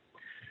up,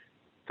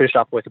 finished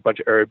off with a bunch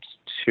of herbs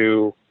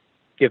to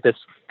give this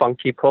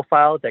funky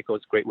profile that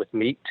goes great with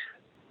meat.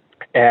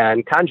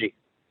 And congee,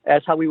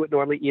 as how we would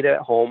normally eat it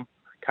at home.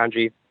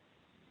 Congee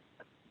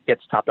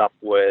gets topped off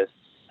with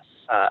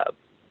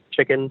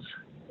chickens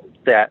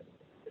that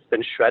has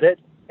been shredded,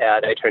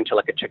 and I turn to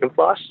like a chicken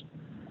floss.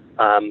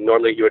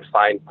 Normally you would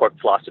find pork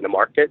floss in the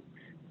market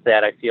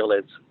that I feel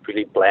is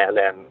really bland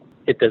and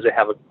it doesn't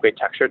have a great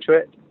texture to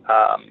it.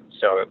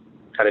 So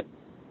kind of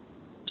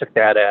took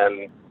that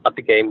and upped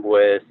the game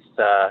with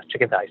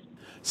chicken thighs.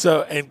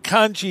 So, and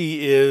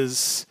congee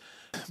is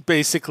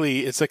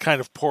basically, it's a kind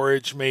of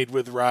porridge made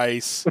with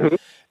rice, Mm-hmm.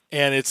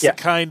 and it's a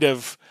kind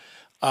of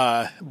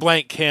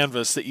blank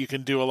canvas that you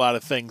can do a lot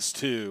of things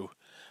to.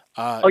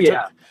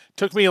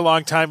 Took me a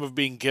long time of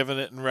being given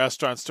it in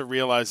restaurants to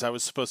realize I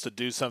was supposed to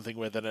do something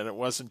with it, and it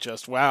wasn't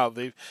just, wow,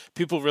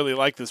 people really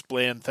like this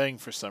bland thing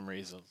for some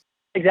reason.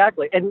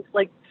 Exactly. And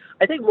like,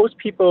 I think most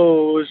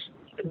people,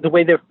 the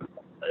way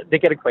they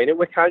get acquainted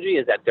with congee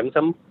is at dim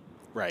sum.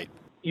 Right.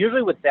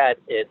 Usually with that,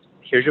 it's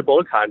here's your bowl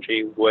of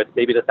congee with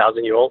maybe the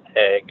 1,000-year-old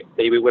egg,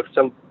 maybe with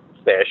some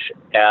fish,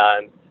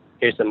 and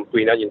here's some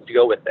green onions to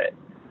go with it.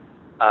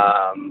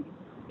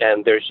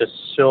 And there's just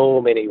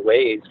so many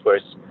ways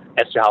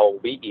as to how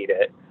we eat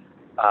it.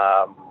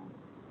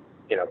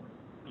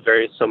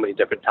 So many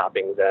different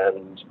toppings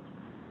and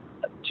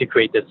to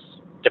create this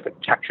different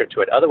texture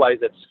to it. Otherwise,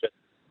 it's just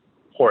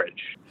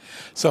porridge.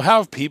 So how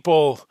have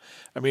people,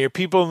 are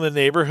people in the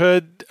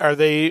neighborhood, are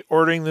they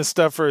ordering this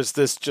stuff, or is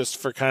this just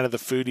for kind of the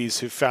foodies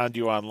who found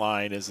you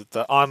online? Is it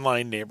the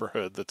online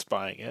neighborhood that's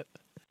buying it?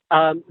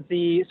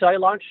 So I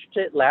launched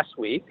it last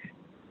week,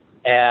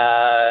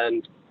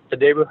 and the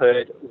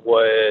neighborhood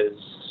was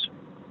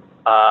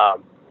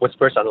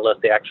first on the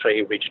list. They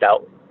actually reached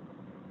out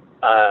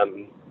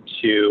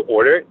to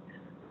order it,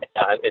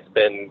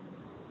 and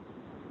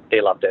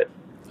they loved it.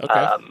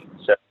 Okay.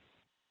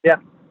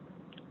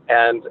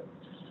 And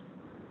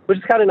which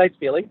is kind of a nice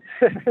feeling.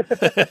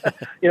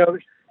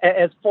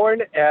 As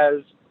foreign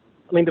as,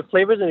 the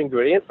flavors and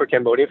ingredients for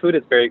Cambodian food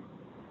is very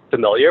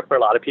familiar for a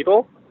lot of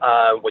people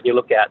when you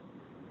look at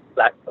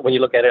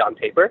it on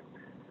paper.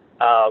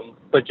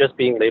 But just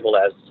being labeled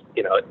as,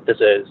 this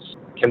is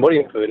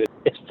Cambodian food,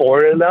 it's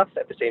foreign enough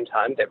at the same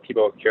time that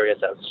people are curious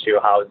as to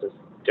how is this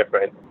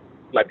different.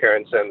 My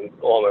parents and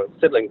all my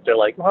siblings, they're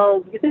like,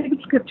 well, you think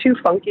it's too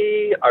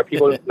funky? Are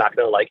people not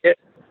going to like it?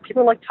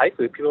 People like Thai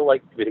food. People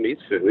like Vietnamese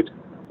food.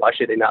 Why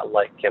should they not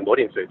like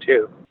Cambodian food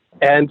too?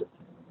 And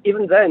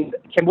even then,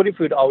 Cambodian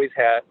food always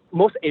had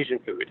most Asian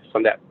food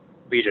from that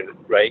region,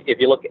 right? If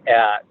you look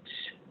at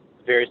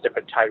various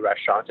different Thai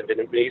restaurants and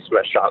Vietnamese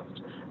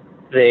restaurants,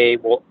 they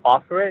will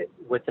offer it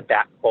with the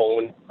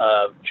backbone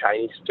of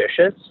Chinese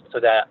dishes so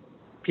that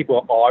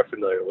people are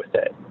familiar with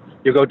it.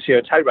 You go to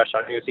a Thai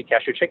restaurant and you'll see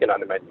cashew chicken on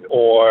the menu,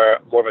 or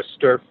more of a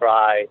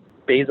stir-fry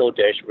basil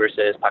dish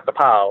versus pak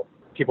pao.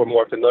 People are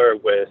more familiar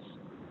with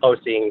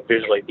seeing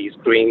visually these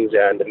greens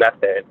and the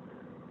method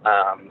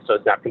So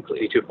it's not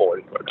completely too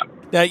foreign for them.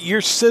 Now,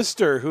 your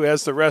sister, who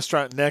has the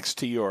restaurant next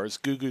to yours,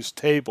 Gugu's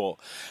Table,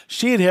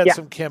 she had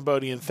some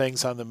Cambodian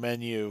things on the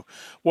menu.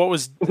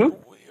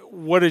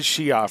 What did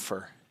she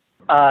offer?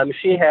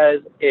 She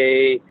has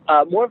a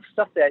more of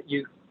stuff that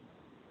you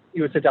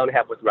would sit down and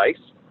have with rice,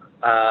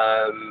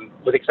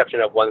 with the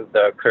exception of one of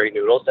the curry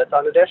noodles that's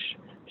on the dish.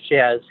 She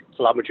has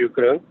salamaju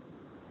kurung,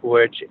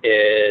 which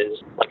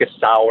is like a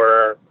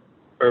sour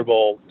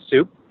herbal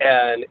soup,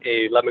 and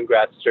a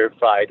lemongrass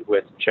stir-fried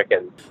with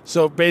chicken.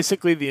 So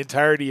basically the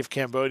entirety of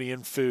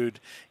Cambodian food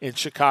in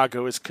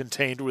Chicago is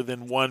contained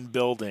within one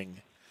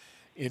building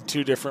in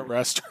two different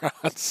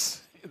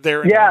restaurants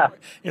there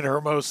in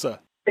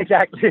Hermosa.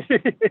 Exactly.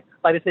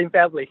 By the same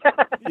family.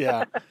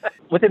 Yeah.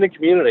 Within the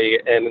community,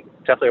 and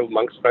definitely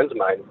amongst friends of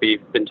mine,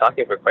 we've been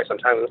talking for quite some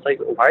time. It's like,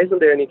 why isn't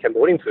there any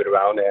Cambodian food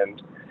around?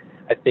 And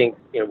I think,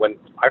 when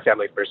our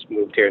family first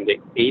moved here in the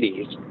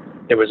 80s,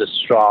 there was a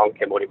strong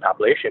Cambodian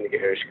population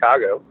here in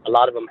Chicago. A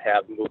lot of them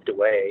have moved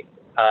away,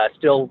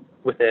 still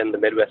within the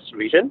Midwest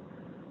region,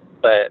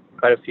 but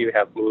quite a few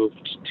have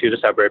moved to the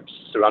suburbs,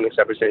 surrounding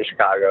suburbs in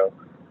Chicago,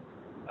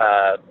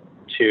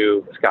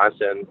 to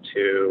Wisconsin,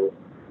 to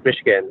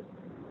Michigan.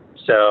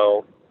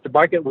 So the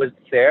market was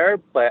there,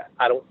 but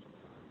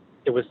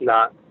it was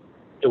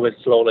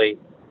slowly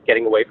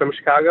getting away from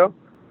Chicago.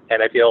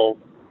 And I feel,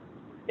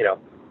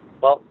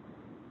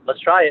 let's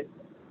try it.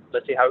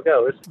 Let's see how it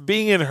goes.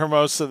 Being in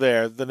Hermosa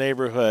there, the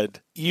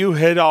neighborhood, you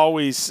had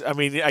always,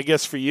 I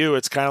guess for you,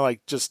 it's kind of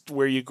like just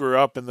where you grew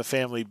up in the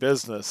family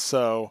business.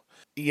 So,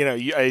 I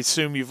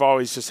assume you've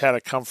always just had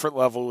a comfort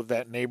level with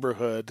that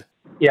neighborhood.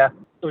 Yeah,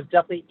 it was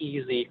definitely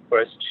easy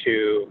for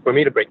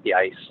me to break the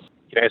ice.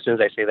 As soon as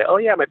I say that, oh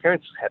yeah, my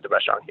parents had the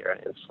restaurant here,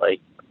 it's like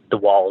the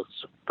walls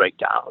break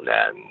down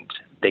and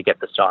they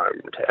get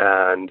disarmed,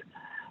 and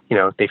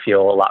they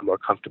feel a lot more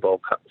comfortable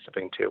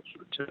stepping to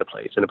the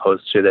place, as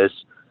opposed to this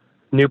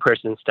new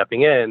person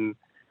stepping in.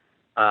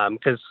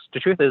 Because the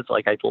truth is,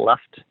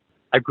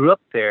 I grew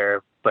up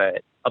there,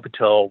 but up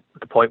until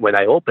the point when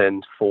I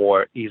opened,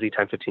 for easily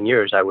 10, 15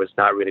 years, I was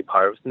not really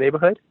part of the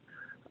neighborhood.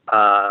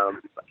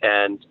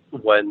 And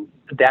when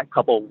that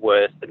coupled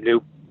with the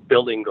new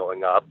building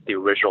going up, the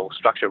original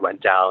structure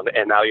went down,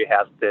 and now you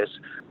have this,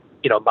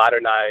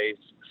 modernized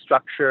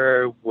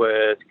structure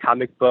with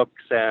comic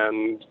books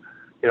and,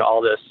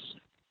 all this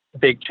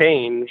big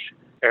change.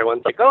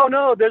 Everyone's like, oh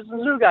no, there's a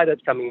new guy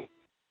that's coming.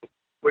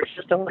 We're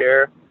just still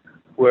here.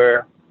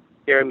 We're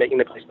here making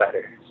the place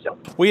better.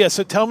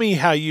 So tell me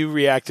how you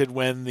reacted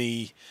when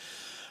the,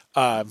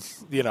 all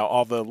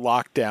the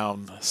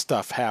lockdown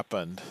stuff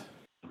happened.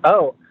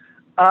 Oh,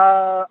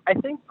 I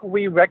think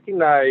we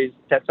recognized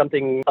that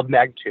something of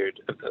magnitude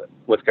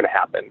was going to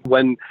happen.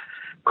 When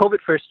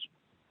COVID first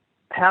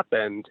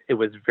happened, it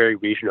was very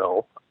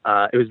regional.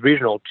 It was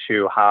regional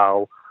to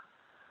how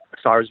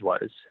SARS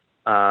was.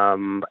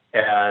 And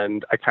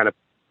I kind of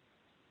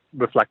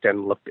reflected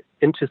and looked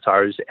into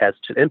SARS as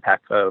to the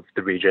impact of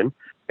the region.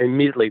 And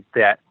immediately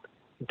that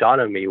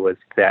dawned on me was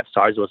that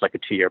SARS was like a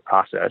 2-year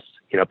process,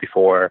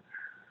 before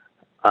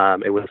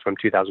it was from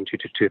 2002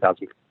 to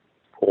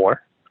 2004,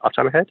 off the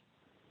top of my head.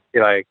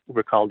 I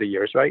recall the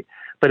years right,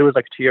 but it was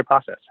like a 2-year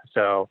process.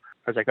 So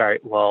I was like, all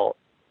right, well,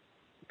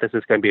 this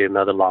is going to be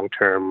another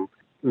long-term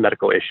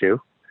medical issue.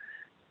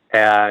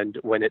 And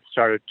when it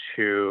started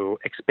to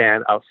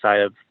expand outside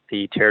of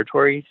the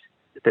territories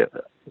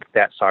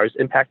that SARS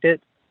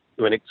impacted,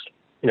 when it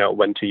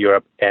went to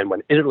Europe, and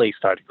when Italy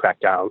started to crack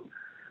down,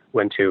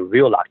 went to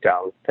real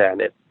lockdown,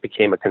 then it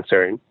became a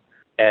concern.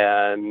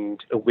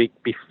 And a week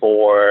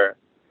before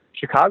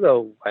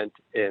Chicago went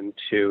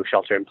into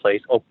shelter in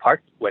place, Oak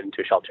Park went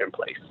into shelter in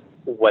place.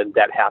 When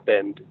that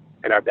happened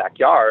in our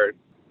backyard,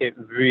 it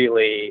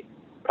really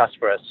pressed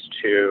for us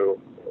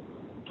to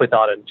put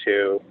thought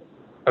into,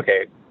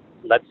 okay,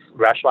 let's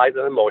rationalize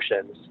the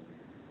emotions.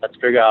 Let's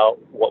figure out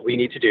what we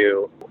need to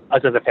do.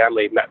 Us as a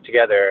family met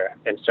together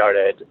and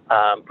started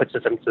put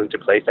systems into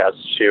place as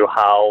to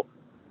how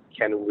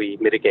can we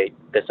mitigate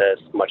this as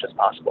much as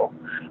possible.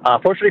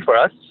 Fortunately for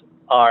us,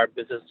 our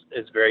business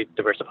is very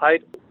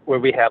diversified, where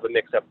we have a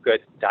mix of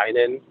good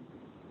dine-in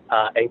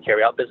and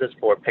carry-out business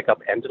for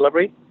pickup and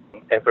delivery.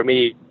 And for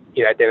me,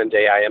 at the end of the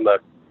day, I am a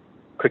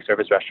quick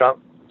service restaurant,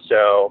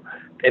 so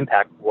the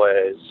impact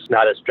was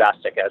not as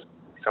drastic as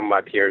some of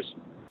my peers.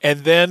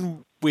 And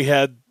then we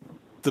had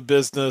the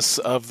business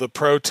of the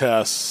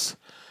protests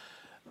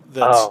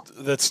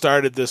that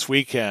started this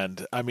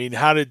weekend.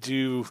 How did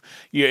you're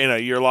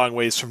a long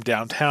ways from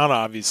downtown,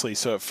 obviously,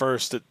 so at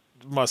first it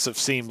must have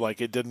seemed like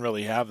it didn't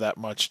really have that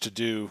much to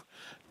do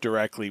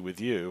directly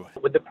with you.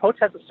 When the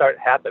protests started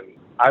happening,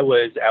 I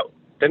was at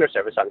dinner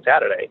service on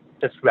Saturday,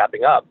 just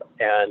wrapping up,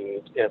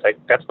 and it's like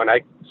that's when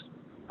I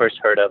first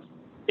heard of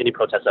any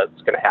protest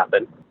that's going to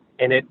happen.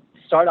 And it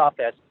started off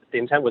as the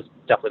intent was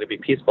definitely to be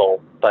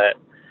peaceful, but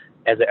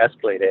as it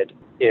escalated,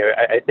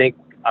 I think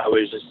I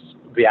was just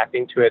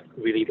reacting to it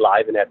really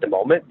live and at the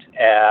moment.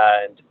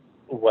 And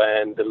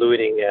when the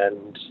looting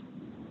and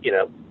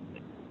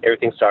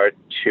everything started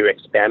to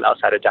expand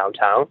outside of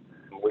downtown,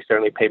 we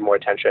certainly paid more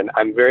attention.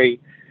 I'm very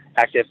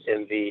active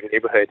in the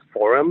neighborhood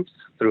forums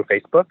through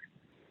Facebook.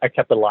 I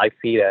kept the live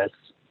feed as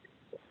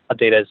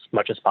updated as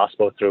much as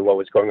possible through what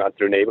was going on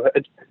through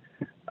neighborhood,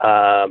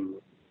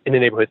 in the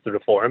neighborhood through the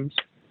forums.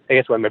 I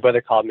guess when my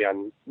brother called me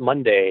on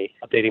Monday,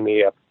 updating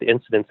me of the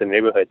incidents in the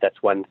neighborhood,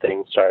 that's when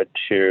things started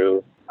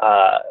to,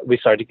 we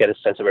started to get a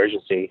sense of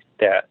urgency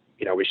that,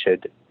 we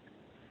should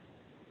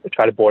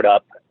try to board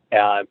up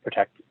and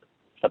protect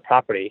the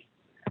property.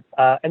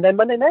 And then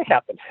Monday night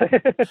happened.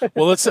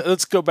 Well,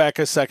 let's go back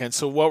a second.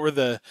 So what were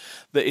the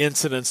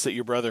incidents that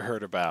your brother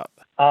heard about?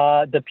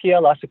 The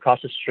PLS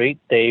across the street,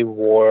 they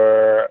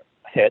were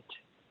hit.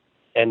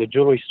 And the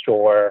jewelry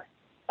store,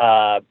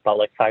 about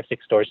like 5-6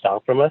 doors down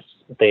from us,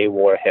 they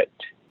were hit.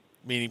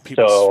 Meaning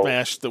people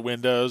smashed the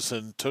windows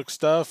and took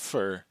stuff,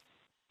 or?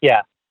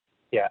 Yeah.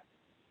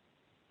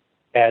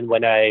 And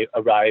when I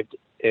arrived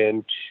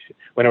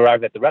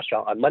at the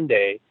restaurant on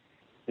Monday,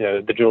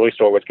 the jewelry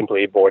store was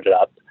completely boarded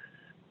up.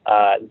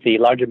 The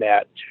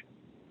laundromat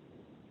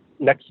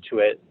next to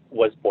it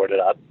was boarded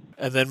up.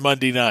 And then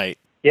Monday night?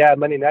 Yeah,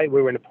 Monday night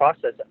we were in the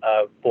process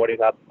of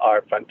boarding up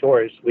our front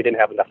doors. We didn't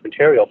have enough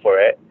material for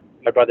it.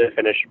 My brother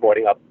finished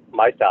boarding up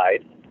my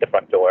side, the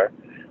front door.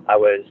 I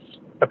was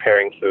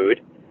preparing food,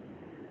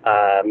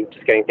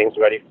 just getting things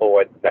ready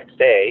for the next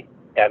day.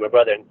 And my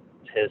brother and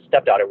his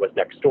stepdaughter was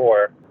next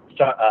door,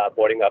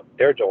 boarding up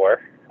their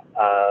door.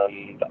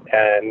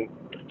 And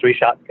 3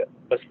 shots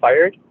was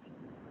fired.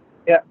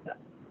 Yeah.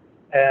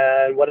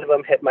 And one of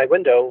them hit my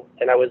window,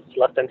 and I was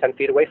less than 10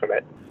 feet away from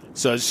it.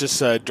 So it's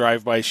just a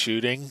drive-by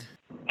shooting?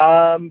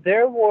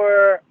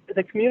 The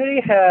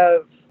community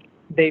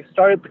they've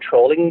started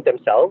patrolling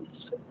themselves,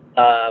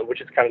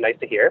 which is kind of nice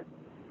to hear.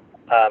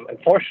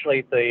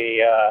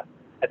 Unfortunately,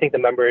 I think the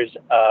members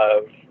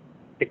of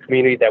the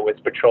community that was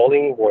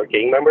patrolling were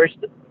gang members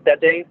that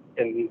day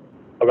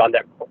around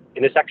that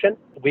intersection.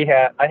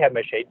 I had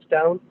my shades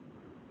down,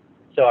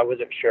 so I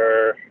wasn't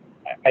sure.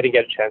 I didn't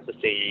get a chance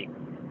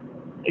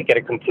to get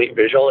a complete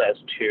visual as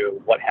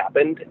to what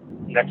happened.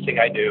 Next thing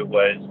I knew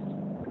was,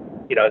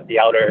 the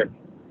outer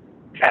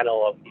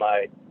panel of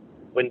my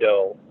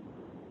window,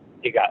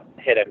 it got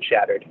hit and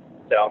shattered.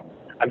 So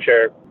I'm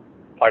sure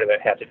part of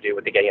it had to do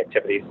with the gang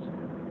activities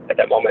at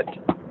that moment.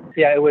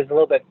 Yeah, it was a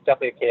little bit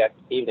definitely a chaotic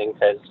evening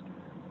because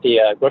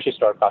the grocery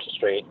store across the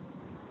street,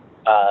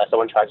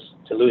 someone tried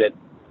to loot it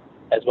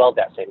as well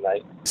that same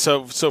night.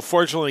 So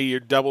fortunately, your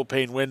double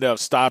pane window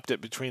stopped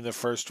it between the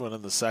first one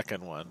and the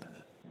second one.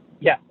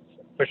 Yeah,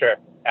 for sure.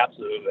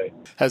 Absolutely.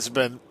 Has it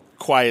been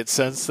quiet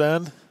since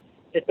then?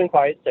 It's been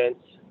quiet since.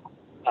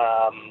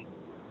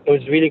 It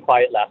was really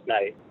quiet last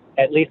night,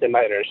 at least in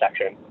my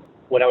intersection.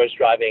 When I was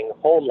driving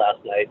home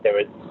last night, there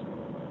was,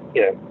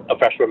 a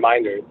fresh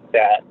reminder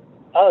that,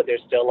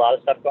 there's still a lot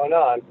of stuff going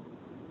on.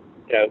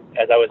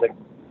 As I was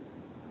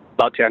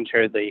about to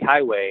enter the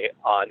highway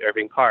on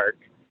Irving Park,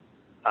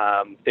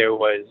 there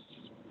was,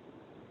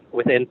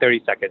 within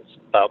 30 seconds,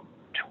 about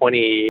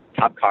 20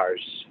 cop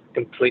cars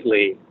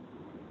completely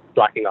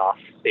blocking off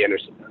the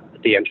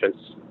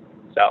entrance.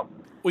 So.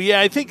 Well,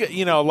 yeah, I think,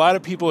 a lot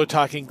of people are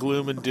talking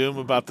gloom and doom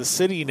about the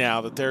city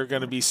now, that there are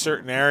going to be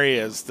certain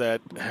areas that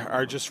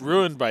are just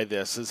ruined by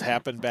this, as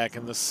happened back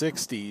in the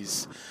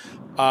 60s.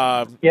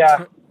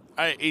 Yeah.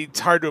 It's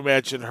hard to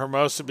imagine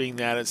Hermosa being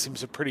that. It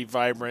seems a pretty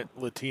vibrant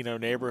Latino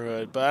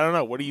neighborhood. But I don't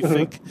know. What do you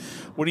think?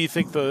 What do you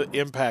think the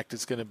impact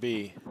is going to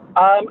be?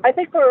 I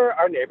think for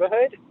our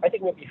neighborhood, I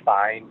think we'll be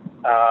fine.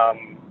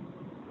 I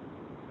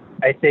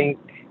think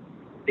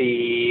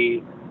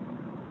the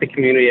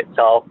community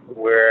itself,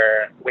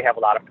 where we have a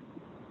lot of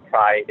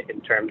pride in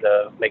terms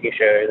of making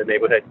sure the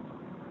neighborhood,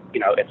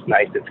 it's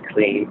nice, it's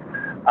clean.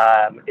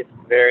 It's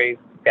very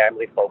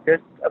family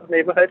focused of the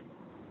neighborhood.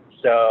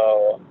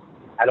 So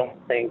I don't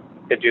think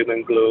the doom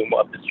and gloom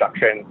of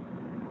destruction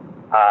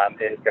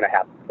is going to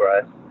happen for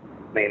us.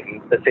 I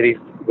mean, the city's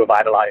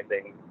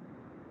revitalizing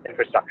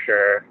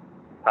infrastructure.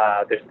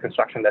 There's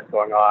construction that's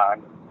going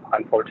on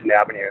Fulton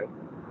Avenue.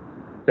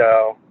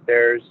 So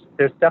there's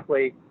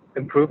definitely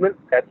improvement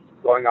that's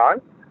going on.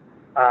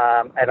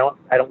 I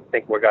don't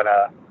think we're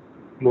gonna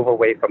move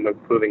away from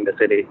improving the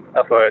city,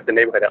 for the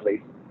neighborhood at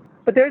least.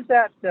 But there's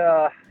that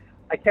I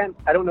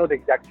don't know the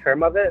exact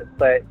term of it,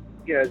 but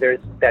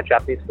there's that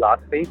Japanese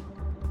philosophy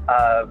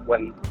of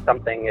when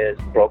something is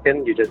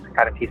broken, you just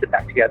kind of piece it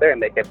back together and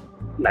make it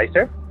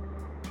nicer.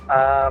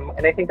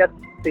 And I think that's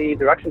the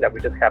direction that we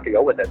just have to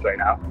go with it right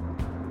now.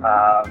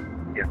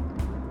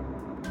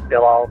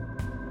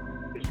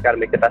 We just got to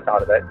make the best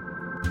out of it.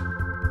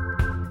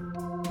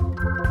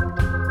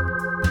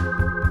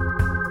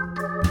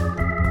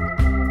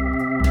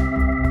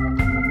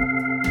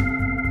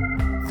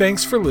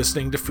 Thanks for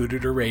listening to Food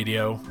Eater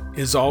Radio,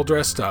 is all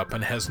dressed up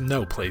and has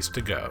no place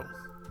to go.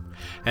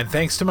 And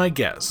thanks to my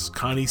guests,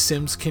 Connie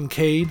Sims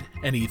Kincaid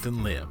and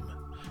Ethan Lim.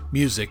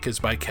 Music is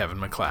by Kevin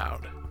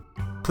MacLeod.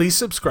 Please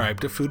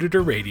subscribe to Food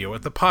Eater Radio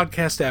at the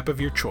podcast app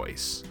of your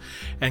choice,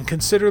 and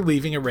consider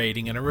leaving a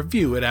rating and a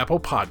review at Apple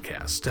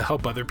Podcasts to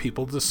help other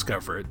people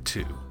discover it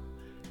too.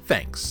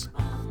 Thanks.